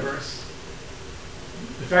expanding universe,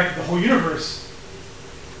 the fact that the whole universe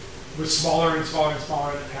was smaller and smaller and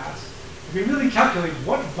smaller in the past, if we really calculate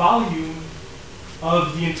what volume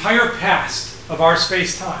of the entire past of our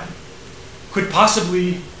space-time could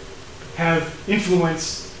possibly have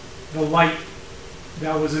influenced the light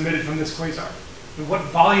that was emitted from this quasar, and what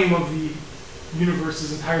volume of the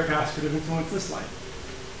universe's entire past could have influenced this light.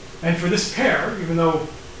 And for this pair, even though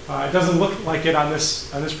it doesn't look like it on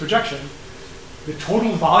this projection, the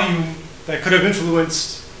total volume that could have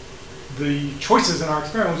influenced the choices in our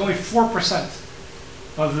experiment was only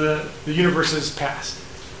 4% of the universe's past.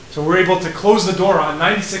 So we're able to close the door on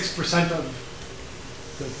 96% of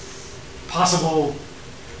the possible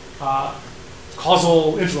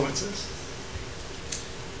causal influences.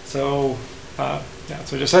 So yeah,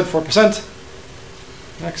 so I just said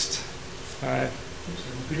 4%. Next. Oops,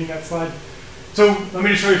 I'm repeating that slide. So let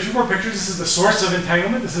me just show you a few more pictures. This is the source of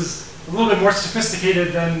entanglement. This is a little bit more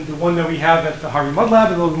sophisticated than the one that we have at the Harvey Mud Lab,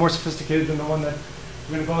 a little bit more sophisticated than the one that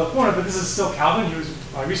we're going to go at Pomona, but this is still Calvin. He was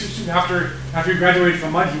a research student. After he graduated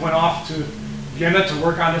from Mud, he went off to Vienna to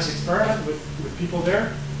work on this experiment with people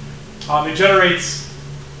there. It generates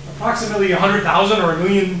approximately 100,000 or 1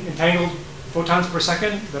 million entangled photons per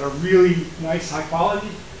second that are really nice, high quality.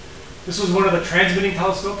 This was one of the transmitting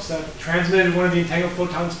telescopes that transmitted one of the entangled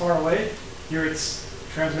photons far away. Here it's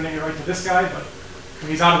transmitting it right to this guy, but when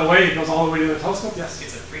he's out of the way, it goes all the way to the telescope. Yes?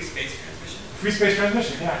 It's a free space transmission? Free space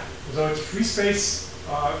transmission, yeah. So it's free space,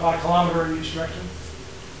 about 1 kilometer in each direction.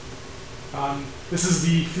 This is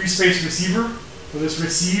the free space receiver. So this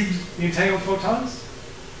received the entangled photons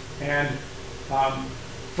and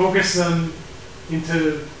focused them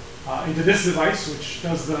into this device, which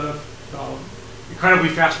does the incredibly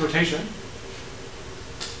fast rotation.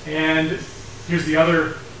 And here's the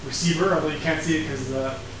other receiver, although you can't see it because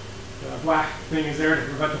the black thing is there to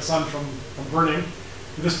prevent the sun from burning.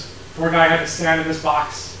 This poor guy had to stand in this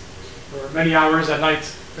box for many hours at night,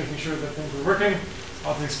 making sure that things were working,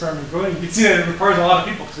 all the experiment going. You can see that it requires a lot of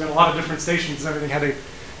people because we had a lot of different stations and everything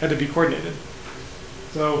had to be coordinated.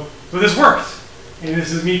 So this worked. And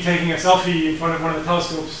this is me taking a selfie in front of one of the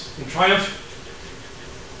telescopes in triumph.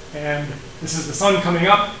 And this is the sun coming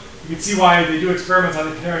up. You can see why they do experiments on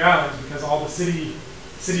the Canary Islands, because all the city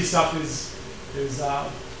stuff is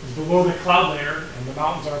below the cloud layer, and the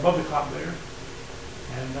mountains are above the cloud layer.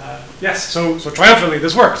 And yes, so triumphantly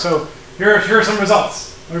this worked. So here are some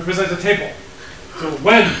results. Let me present the table. So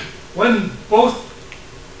when both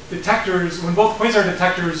quasar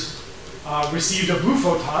detectors received a blue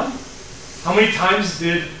photon, how many times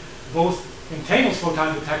did both entangled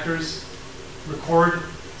photon detectors record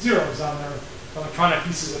zeros on their electronic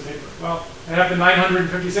pieces of paper? Well, it happened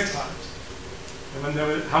 956 times.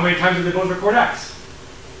 And how many times did they both record X?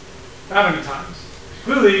 That many times.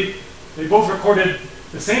 Clearly, they both recorded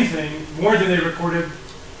the same thing more than they recorded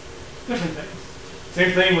different things.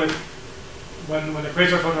 Same thing with when the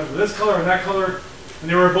quasar photons were this color and that color, and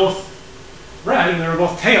they were both red, and they were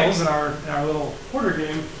both tails in our little quarter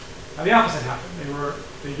game, the opposite happened.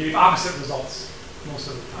 They gave opposite results most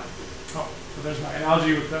of the time. Oh, so there's my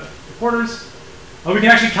analogy with the quarters. We can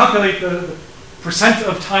actually calculate the percent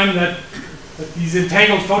of time that these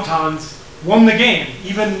entangled photons won the game,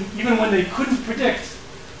 even when they couldn't predict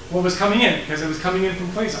what was coming in, because it was coming in from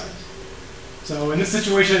quasars. So in this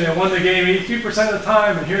situation, they won the game 83% of the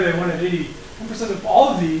time, and here they won it 81% of all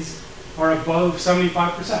of these are above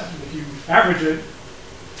 75%. If you average it,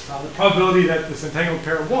 the probability that this entangled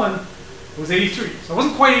pair won was 83. So it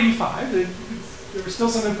wasn't quite 85. There were still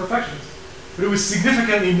some imperfections. But it was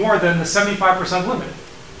significantly more than the 75% limit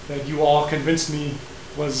that you all convinced me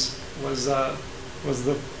was the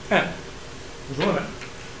end, was the limit.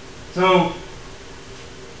 So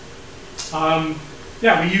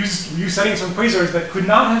yeah, we used settings from quasars that could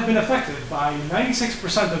not have been affected by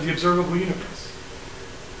 96% of the observable universe.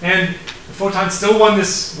 And the photons still won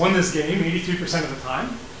this game 83% of the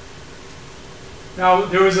time. Now,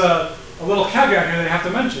 there was a little caveat here that I have to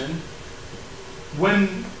mention.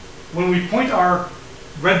 When we point our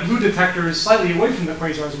red-blue detectors slightly away from the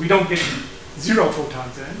quasars, we don't get 0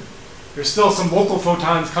 photons in. There's still some local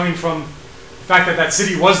photons coming from the fact that that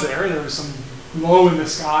city was there. There was some glow in the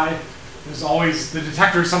sky. There's always, the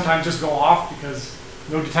detectors sometimes just go off because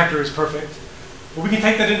no detector is perfect. But we can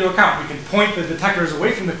take that into account. We can point the detectors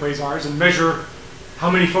away from the quasars and measure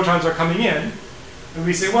how many photons are coming in. And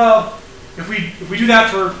we say, well, if we do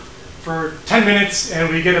that for 10 minutes and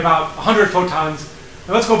we get about 100 photons,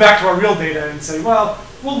 now let's go back to our real data and say, well,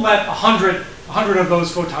 we'll let 100 of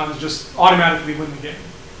those photons just automatically win the game.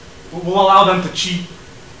 We'll allow them to cheat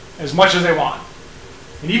as much as they want.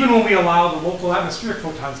 And even when we allow the local atmospheric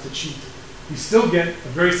photons to cheat, we still get a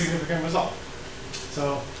very significant result.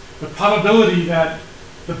 So the probability that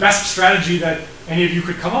the best strategy that any of you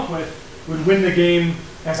could come up with would win the game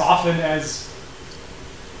as often as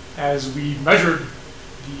we measured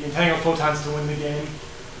the entangled photons to win the game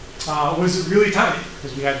was really tiny,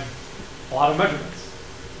 because we had a lot of measurements.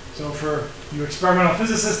 So for you experimental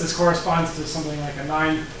physicists, this corresponds to something like a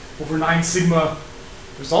 9/9 sigma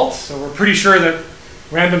result. So we're pretty sure that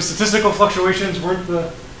random statistical fluctuations weren't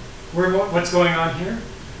what's going on here.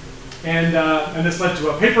 And this led to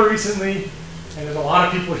a paper recently, and there's a lot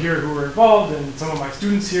of people here who were involved, and some of my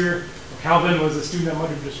students here. Calvin was a student that might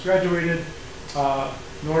have just graduated.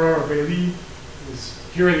 Nora or Bailey was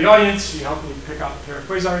here in the audience. She helped me pick out a pair of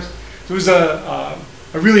quasars. So it was a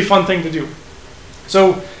really fun thing to do.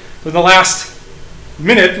 So for the last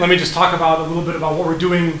minute, let me just talk about a little bit about what we're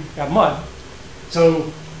doing at MUD.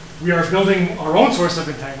 So we are building our own source of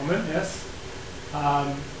entanglement, yes.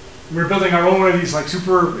 We're building our own one of these like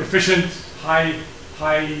super efficient, high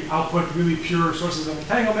output, really pure sources of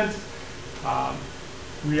entanglement.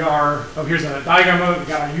 Here's a diagram of it. We've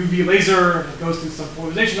got our UV laser, and it goes through some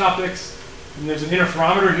polarization optics. And there's an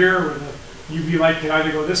interferometer here where the UV light can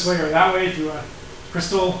either go this way or that way through a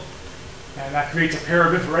crystal. And that creates a pair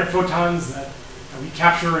of infrared photons that we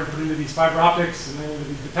capture and put into these fiber optics and then into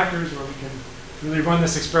these detectors where we can really run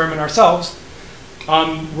this experiment ourselves.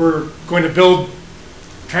 We're going to build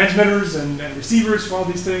transmitters and receivers for all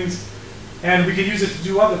these things. And we can use it to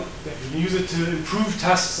do other things. We can use it to improve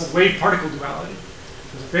tests of wave-particle duality.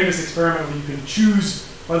 There's a famous experiment where you can choose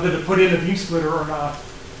whether to put in a beam splitter or not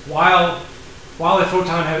while a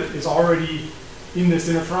photon is already in this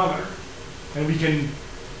interferometer. And we can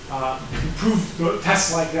improve the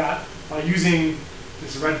tests like that by using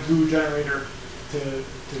this red-blue generator to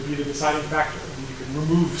be the deciding factor. And you can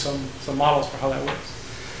remove some models for how that works.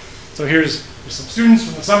 So here's some students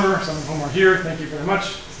from the summer, some of whom are here. Thank you very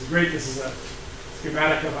much. This is great. This is a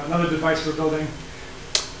schematic of another device we're building.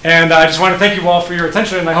 And I just want to thank you all for your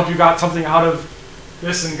attention, and I hope you got something out of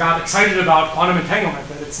this and got excited about quantum entanglement,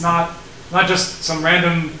 that it's not just some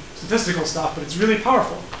random statistical stuff, but it's really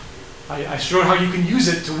powerful. I showed how you can use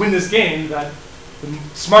it to win this game that the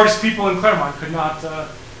smartest people in Claremont could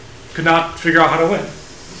not figure out how to win.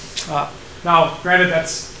 Now, granted,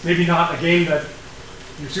 that's maybe not a game that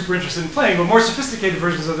you're super interested in playing, but more sophisticated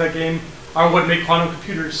versions of that game are what make quantum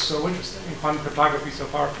computers so interesting and quantum cryptography so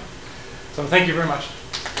powerful. So thank you very much.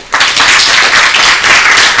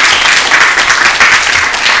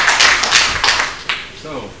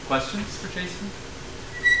 So, questions for Jason?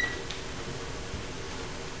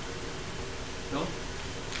 No?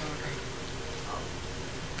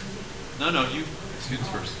 No, you students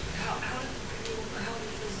first. How do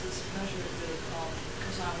physicists measure the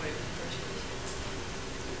cosine wave in the first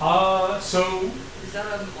place? So is that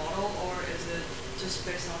a model, or is it just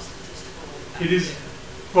based on statistical? It is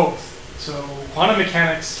both. So quantum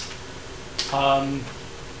mechanics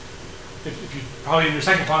if you probably in your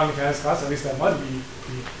second quantum mechanics class, at least that mud, we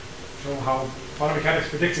show how quantum mechanics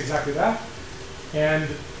predicts exactly that. And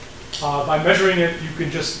by measuring it, you can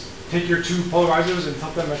just take your two polarizers and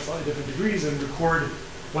tilt them at slightly different degrees and record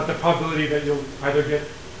what the probability that you'll either get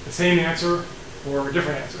the same answer or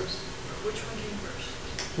different answers. Which one came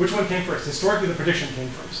first? Which one came first? Historically, the prediction came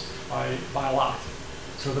first by a lot.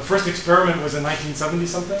 So the first experiment was in 1970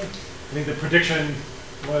 something. I think the prediction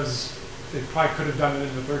was, they probably could have done it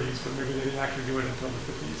in the 30s, but maybe they didn't actually do it until the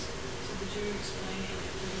 50s. So could you explain in your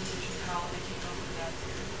presentation how they came up with that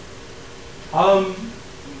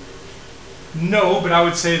theory? No, but I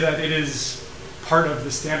would say that it is part of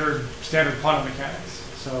the standard quantum mechanics.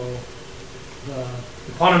 So the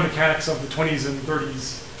quantum mechanics of the 20s and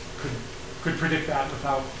 30s could predict that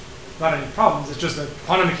without any problems. It's just that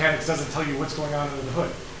quantum mechanics doesn't tell you what's going on under the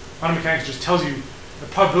hood. Quantum mechanics just tells you the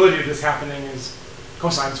probability of this happening is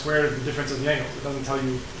cosine squared of the difference of the angles. It doesn't tell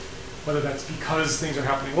you whether that's because things are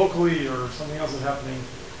happening locally or something else is happening.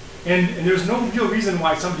 And there's no real reason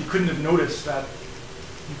why somebody couldn't have noticed that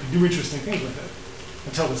you could do interesting things with it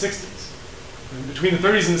until the 60s. And between the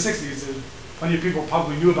 30s and the 60s, plenty of people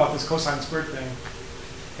probably knew about this cosine squared thing,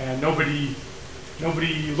 and nobody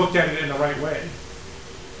looked at it in the right way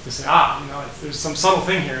to say, there's some subtle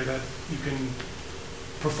thing here that you can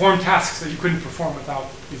perform tasks that you couldn't perform without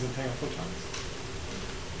these entangled photons.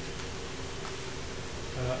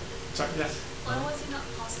 Sorry, yes? Why was it not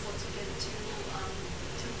possible to get two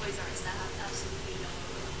quasars that have absolutely no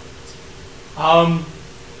overlap?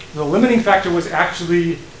 The limiting factor was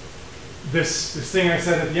actually this thing I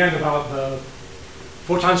said at the end about the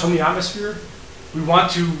photons from the atmosphere. We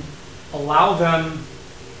want to allow them,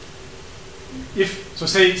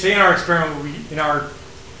 say in our experiment, in our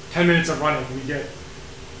 10 minutes of running, we get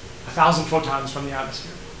 1,000 photons from the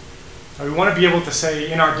atmosphere. So we want to be able to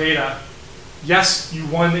say in our data, yes, you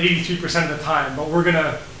won 83% of the time, but we're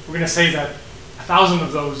gonna say that 1,000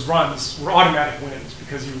 of those runs were automatic wins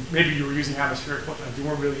because maybe you were using atmospheric photons, you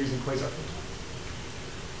weren't really using quasar photons.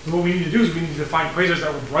 So what we need to do is we need to find quasars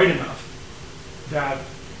that were bright enough that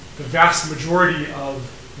the vast majority of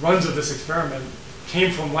runs of this experiment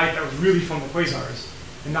came from light that was really from the quasars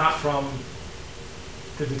and not from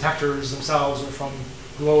the detectors themselves or from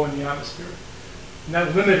glow in the atmosphere. And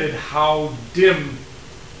that limited how dim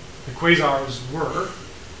the quasars were.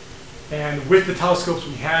 And with the telescopes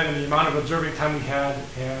we had and the amount of observing time we had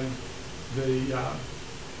and the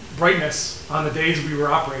brightness on the days we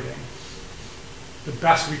were operating, the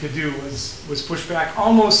best we could do was push back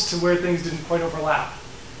almost to where things didn't quite overlap.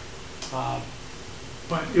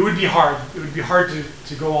 But it would be hard. It would be hard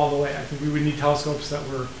to go all the way. I think we would need telescopes that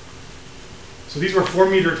were, so these were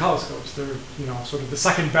 4-meter telescopes. They're sort of the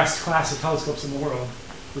second best class of telescopes in the world.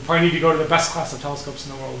 We probably need to go to the best class of telescopes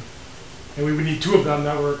in the world. And we would need 2 of them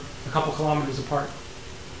that were a couple kilometers apart.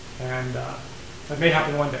 And that may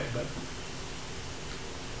happen one day, but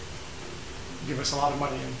give us a lot of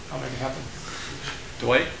money and I'll make it happen.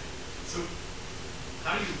 Dwight? So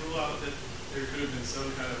how do you rule out that there could have been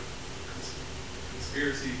some kind of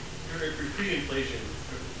conspiracy pre-inflation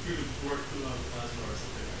through the plasma or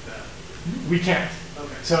something like that? We can't.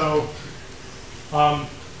 Okay. So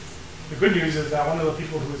the good news is that one of the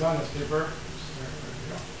people who was on this paper,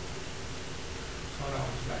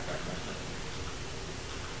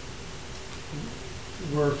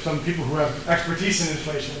 were some people who have expertise in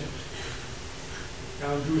inflation.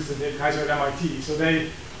 Alan Guth and Dave Kaiser at MIT. So they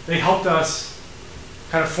helped us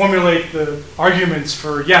kind of formulate the arguments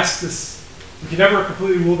for, yes, we can never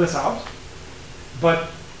completely rule this out, but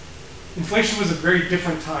inflation was a very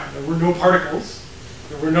different time. There were no particles.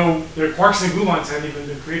 The quarks and gluons hadn't even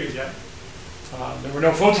been created yet. There were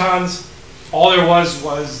no photons. All there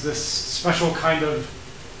was this special kind of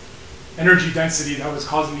energy density that was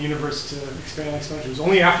causing the universe to expand exponentially. It was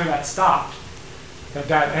only after that stopped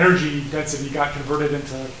that energy density got converted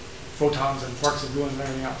into photons and quarks and gluons and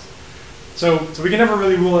everything else. So we can never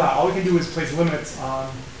really rule it out. All we can do is place limits on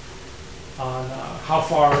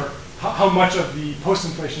how much of the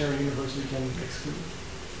post-inflationary universe we can exclude.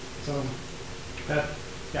 So that's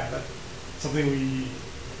something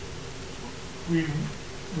we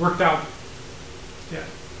worked out. Yeah.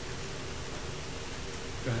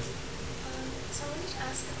 Go ahead. So I wanted to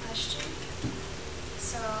ask a question.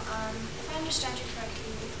 So if I understand you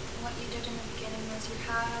correctly, what you did in the beginning was you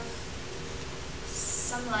have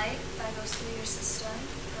some light that goes through your system,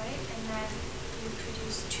 right? And then you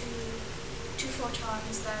produce two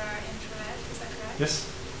photons that are infrared. Is that correct? Yes.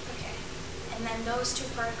 Okay. And then those 2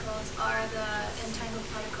 particles are the entangled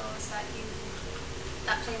particles that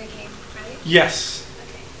play the game, right? Yes.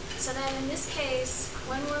 Okay. So then in this case,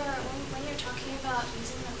 when you're talking about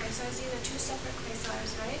using the quasars, these are two separate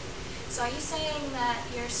quasars, right? So are you saying that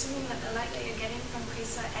you're assuming that the light that you're getting from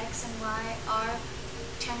quasar X and Y are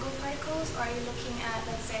tangled particles, or are you looking at,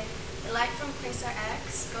 let's say, the light from quasar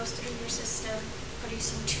X goes through your system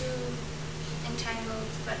producing two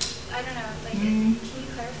entangled, but I don't know, like, can you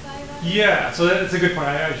clarify that? Yeah, so that's a good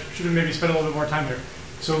point. I should have maybe spent a little bit more time here.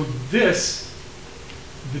 So this,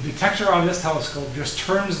 the detector on this telescope just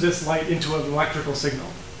turns this light into an electrical signal.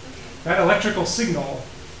 Okay. That electrical signal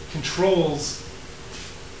controls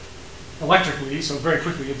electrically, so very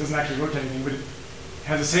quickly, it doesn't actually rotate anything, but it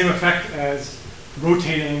has the same effect as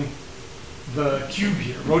rotating the cube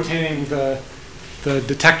here, rotating the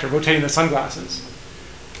detector, rotating the sunglasses.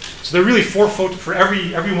 So there are really four for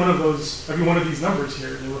every one of these numbers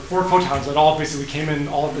here, there were 4 photons that all basically came in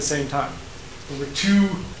all at the same time. There were 2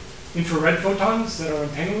 infrared photons that are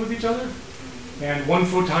entangled with each other, and 1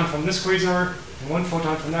 photon from this quasar and 1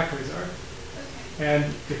 photon from that quasar. And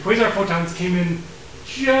the quasar photons came in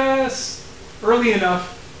just early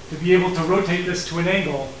enough to be able to rotate this to an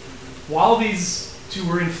angle while these 2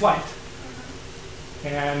 were in flight.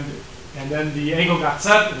 And then the angle got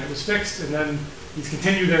set and it was fixed, and then these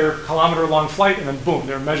continue their kilometer-long flight, and then boom,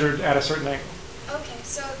 they're measured at a certain angle. Okay,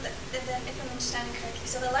 so then if I'm understanding correctly,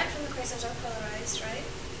 so the light from the quasars are polarized, right?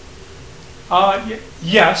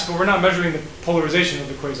 Yes, but we're not measuring the polarization of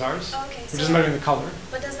the quasars. Okay, We're just measuring the color.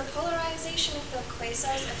 But does the polarization of the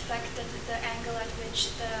quasars affect the angle at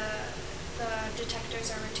which the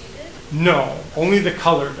detectors are rotated? No, only the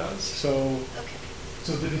color does. So, Okay.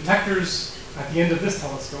 so the detectors at the end of this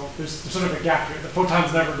telescope, there's sort of a gap here. The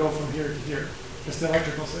photons never go from here to here, just the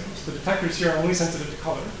electrical signals. The detectors here are only sensitive to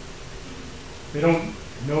color. They don't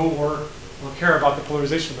know or care about the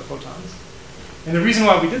polarization of the photons. And the reason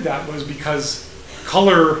why we did that was because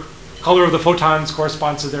color of the photons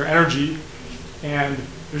corresponds to their energy, and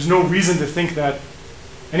there's no reason to think that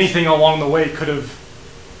anything along the way could have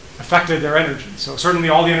affected their energy. So certainly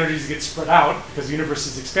all the energies get spread out because the universe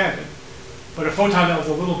is expanded. But a photon that was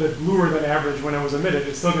a little bit bluer than average when it was emitted,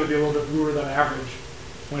 it's still going to be a little bit bluer than average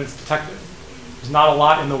when it's detected. There's not a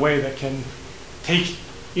lot in the way that can take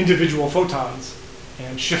individual photons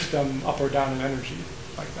and shift them up or down in energy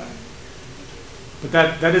like that. But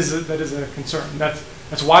that is a concern.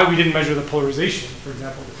 That's why we didn't measure the polarization, for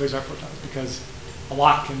example, of the quasar photons, because a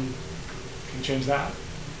lot can change that.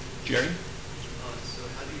 Jerry? So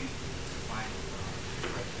how do you define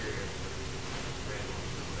criteria for random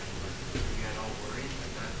movement? Are you at all worried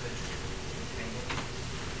that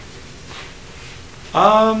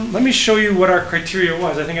entangle? Let me show you what our criteria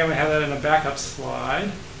was. I think I might have that in a backup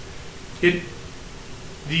slide.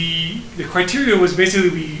 The criteria was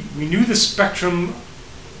basically we knew the spectrum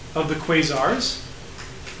of the quasars,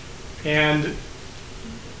 and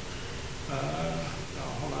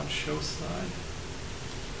hold on, show slide,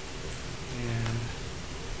 and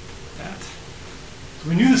that. So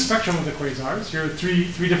we knew the spectrum of the quasars. Here are three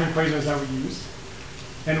different quasars that we used,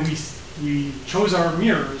 and we chose our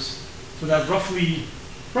mirrors so that roughly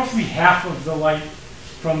half of the light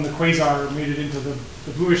from the quasar made it into the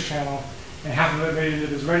bluish channel, and half of it made it into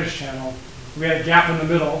this reddish channel. We had a gap in the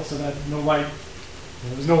middle so that there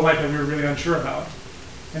was no light that we were really unsure about.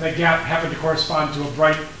 And that gap happened to correspond to a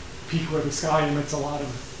bright peak where the sky emits a lot of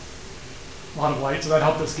light, so that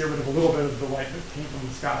helped us get rid of a little bit of the light that came from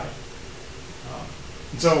the sky.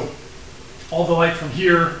 And so all the light from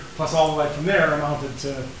here plus all the light from there amounted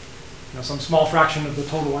to some small fraction of the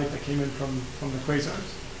total light that came in from the quasars.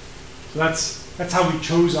 So that's how we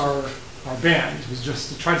chose our bands, was just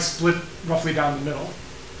to try to split roughly down the middle.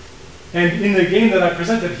 And in the game that I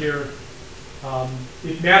presented here,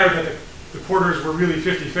 it mattered that the quarters were really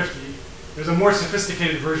 50-50. There's a more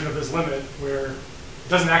sophisticated version of this limit where it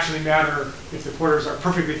doesn't actually matter if the quarters are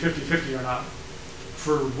perfectly 50-50 or not.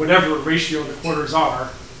 For whatever ratio the quarters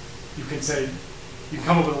are, you can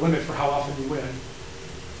come up with a limit for how often you win.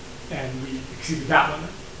 And we exceeded that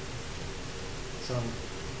limit. So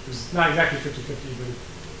it was not exactly 50-50, but it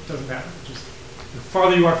doesn't matter. Just the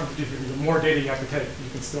farther you are from 50-50, the more data you have to take. You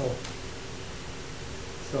can still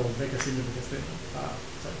make a significant statement.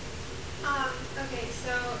 Okay,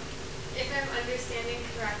 so if I'm understanding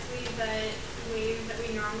correctly, the wave that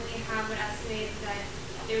we normally have would estimate that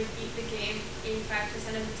it would beat the game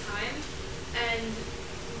 85% of the time. And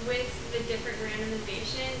with the different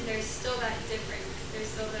randomization, there's still that difference. There's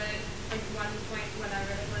still the 1.5%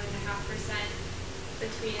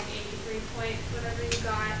 between 83 you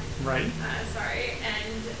got. Right.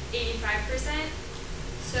 And 85%.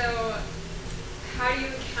 So how do you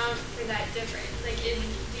account for that difference? Do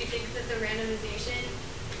you think that the randomization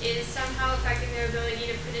is somehow affecting their ability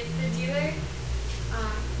to predict the dealer?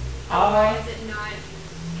 Why is it not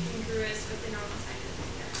congruous with the normal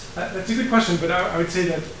scientific? That's a good question, but I would say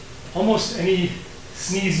that almost any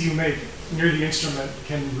sneeze you make near the instrument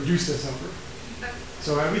can reduce this number. Okay.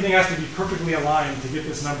 So everything has to be perfectly aligned to get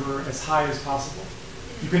this number as high as possible.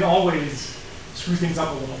 You can always screw things up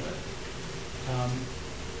a little bit.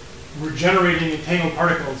 We're generating entangled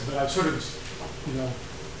particles, but I've sort of,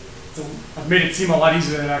 I've made it seem a lot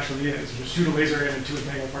easier than it actually is. You just shoot a laser in and 2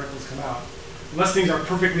 entangled particles come out. Unless things are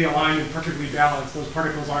perfectly aligned and perfectly balanced, those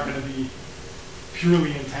particles aren't going to be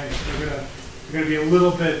purely entangled. They're going to be a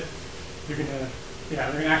little bit, they're going to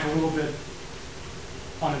act a little bit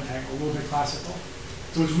unentangled, a little bit classical.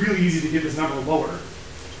 So it's really easy to get this number lower.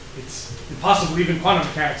 It's impossible, even quantum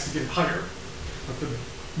mechanics, to get it higher. But the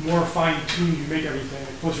more fine-tuned you make everything,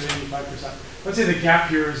 closer to 85%. Let's say the gap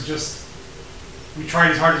here is just, we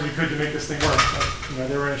tried as hard as we could to make this thing work, but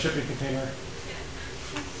they were in a shipping container.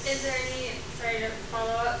 Yeah. Is there any, sorry to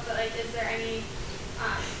follow up, but like, is there any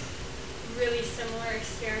really similar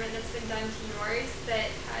experiment that's been done to yours that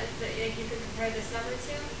has, that you could compare this number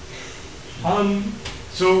to?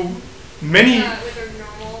 So many. With a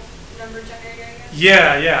normal number generator, I guess?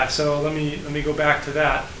 Yeah. So let me go back to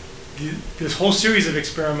that. This whole series of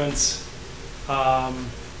experiments,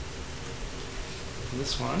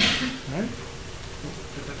 this one, right?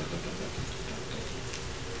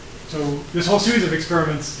 So this whole series of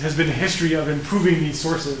experiments has been a history of improving these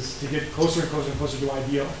sources to get closer and closer and closer to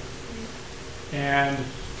ideal. And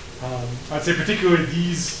I'd say particularly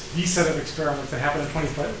these set of experiments that happened in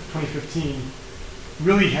 2015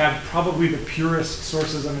 really had probably the purest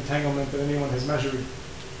sources of entanglement that anyone has measured.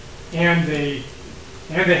 And they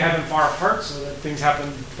had them far apart so that things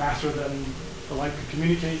happened faster than the light could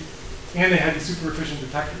communicate. And they had these super efficient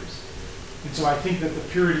detectors. And so I think that the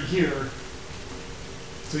purity here,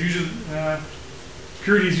 so usually,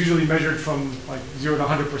 purity is usually measured from like 0 to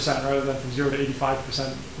 100% rather than from 0 to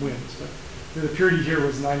 85% wins. But the purity here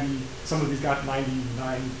was 90, some of these got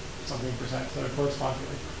 99 something percent, so it corresponds to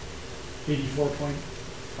like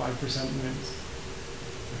 84.5%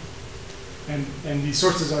 wins. And these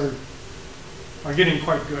sources are getting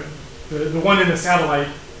quite good. The one in the satellite,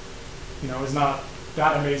 is not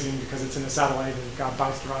that amazing because it's in a satellite and it got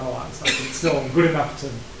bounced around a lot and stuff, but it's still good enough to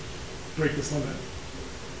break this limit.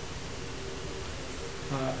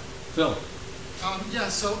 Phil. Yeah,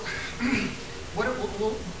 so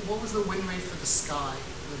what was the win rate for the sky,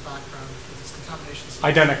 for the background, for this contamination?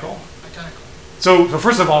 Identical. Identical. So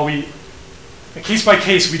first of all, case by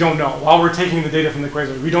case, we don't know. While we're taking the data from the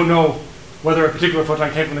quasar, we don't know whether a particular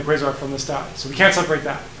photon came from the quasar or from the star. So we can't separate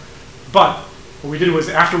that. But what we did was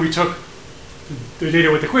after we took the data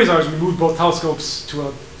with the quasars, we moved both telescopes to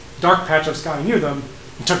a dark patch of sky near them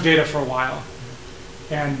and took data for a while.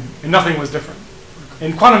 And nothing was different.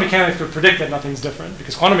 And quantum mechanics would predict that nothing's different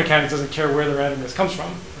because quantum mechanics doesn't care where the randomness comes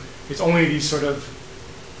from. It's only these sort of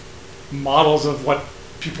models of what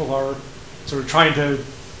people are sort of trying to,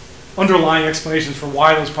 underlying explanations for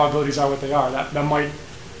why those probabilities are what they are. That might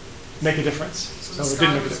make a difference. So it the didn't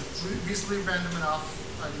sky make a was difference. reasonably random enough.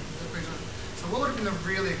 So what would have been a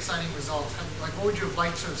really exciting result? Like, what would you have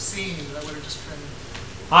liked to have seen that would have just been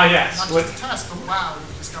Yes. not just a test, but wow,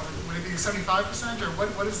 we've discovered? Would it be 75%, or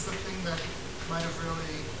what is the thing that might have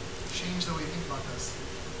really changed the way you think about this?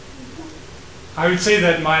 I would say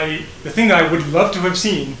that the thing that I would love to have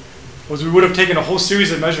seen was we would have taken a whole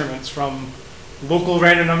series of measurements from local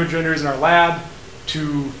random number generators in our lab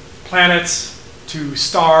to planets to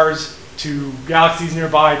stars to galaxies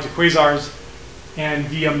nearby to quasars, and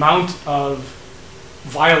the amount of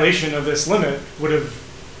violation of this limit would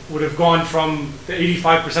have gone from the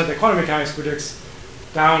 85% that quantum mechanics predicts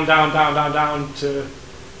down to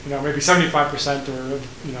maybe 75% or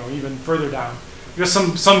even further down. Just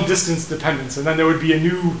some distance dependence, and then there would be a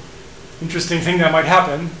new interesting thing that might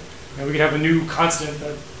happen, and we could have a new constant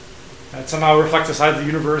that somehow reflects the size of the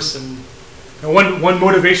universe. And one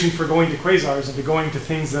motivation for going to quasars and to going to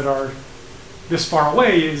things that are this far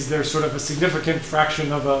away is they're sort of a significant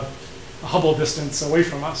fraction of a Hubble distance away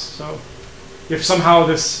from us. So if somehow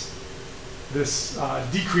this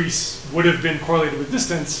decrease would have been correlated with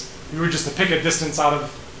distance, if you were just to pick a distance out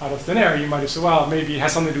of thin air, you might have said, well, maybe it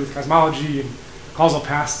has something to do with cosmology and causal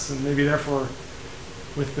paths, and maybe therefore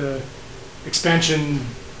with the expansion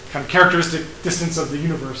kind of characteristic distance of the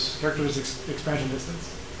universe, characteristic expansion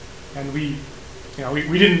distance. And we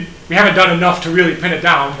haven't done enough to really pin it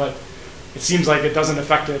down, but it seems like it doesn't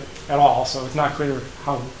affect it at all, so it's not clear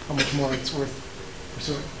how much more it's worth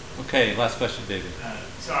pursuing. Okay, last question, David.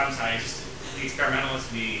 So I'm sorry, just the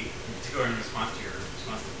experimentalist me, in particular in response to your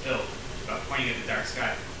response to Phil about pointing at the dark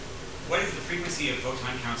sky. what is the frequency of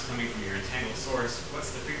photon counts coming from your entangled source?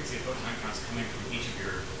 What's the frequency of photon counts coming from each of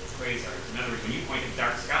your quasars? In other words, when you point at the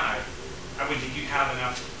dark sky, I would think you'd have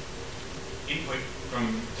enough input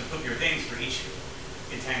to flip your things for each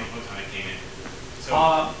entangled photon that came in. So,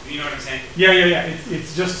 you know what I'm saying? Yeah.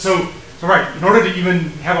 It's just so right. In order to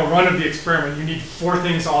even have a run of the experiment, you need 4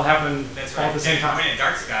 things to all happen all at the same time. If you point at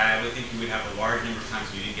dark sky, I would think you would have a large number of times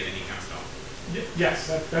when you didn't get any counts at all. Yes,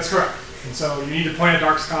 that's correct. And so you need to point at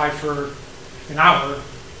dark sky for an hour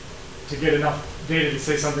to get enough data to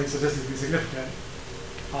say something statistically significant.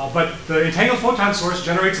 But the entangled photon source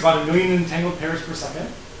generates about 1 million entangled pairs per second.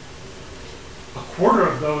 A quarter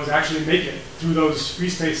of those actually make it through those free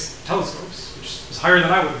space telescopes, which is higher than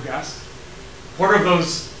I would have guessed. A quarter of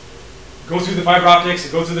those go through the fiber optics,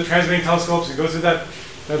 it goes through the transmitting telescopes, it goes through that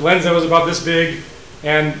lens that was about this big,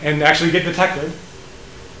 and actually get detected,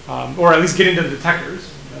 or at least get into the detectors.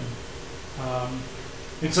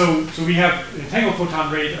 And so we have an entangled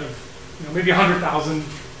photon rate of maybe 100,000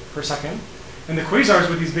 per second. And the quasars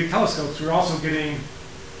with these big telescopes, we're also getting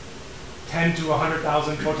 10 to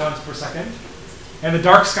 100,000 photons per second. And the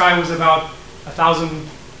dark sky was about 1,000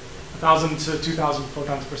 to 2,000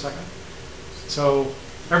 photons per second. So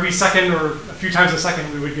every second or a few times a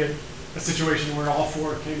second, we would get a situation where all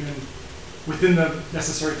 4 came in within the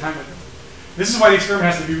necessary time window. This is why the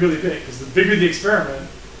experiment has to be really big, because the bigger the experiment,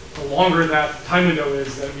 the longer that time window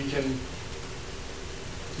is that we can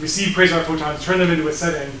receive quasar photons, turn them into a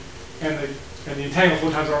setting, and the entangled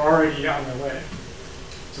photons are already on their way.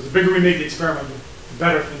 So the bigger we make the experiment, the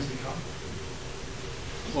better things become.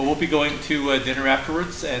 Well, we'll be going to dinner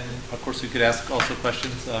afterwards, and of course we could ask also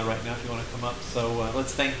questions right now if you want to come up. So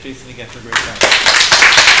let's thank Jason again for a great time.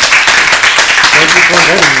 Thank you for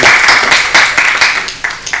inviting me.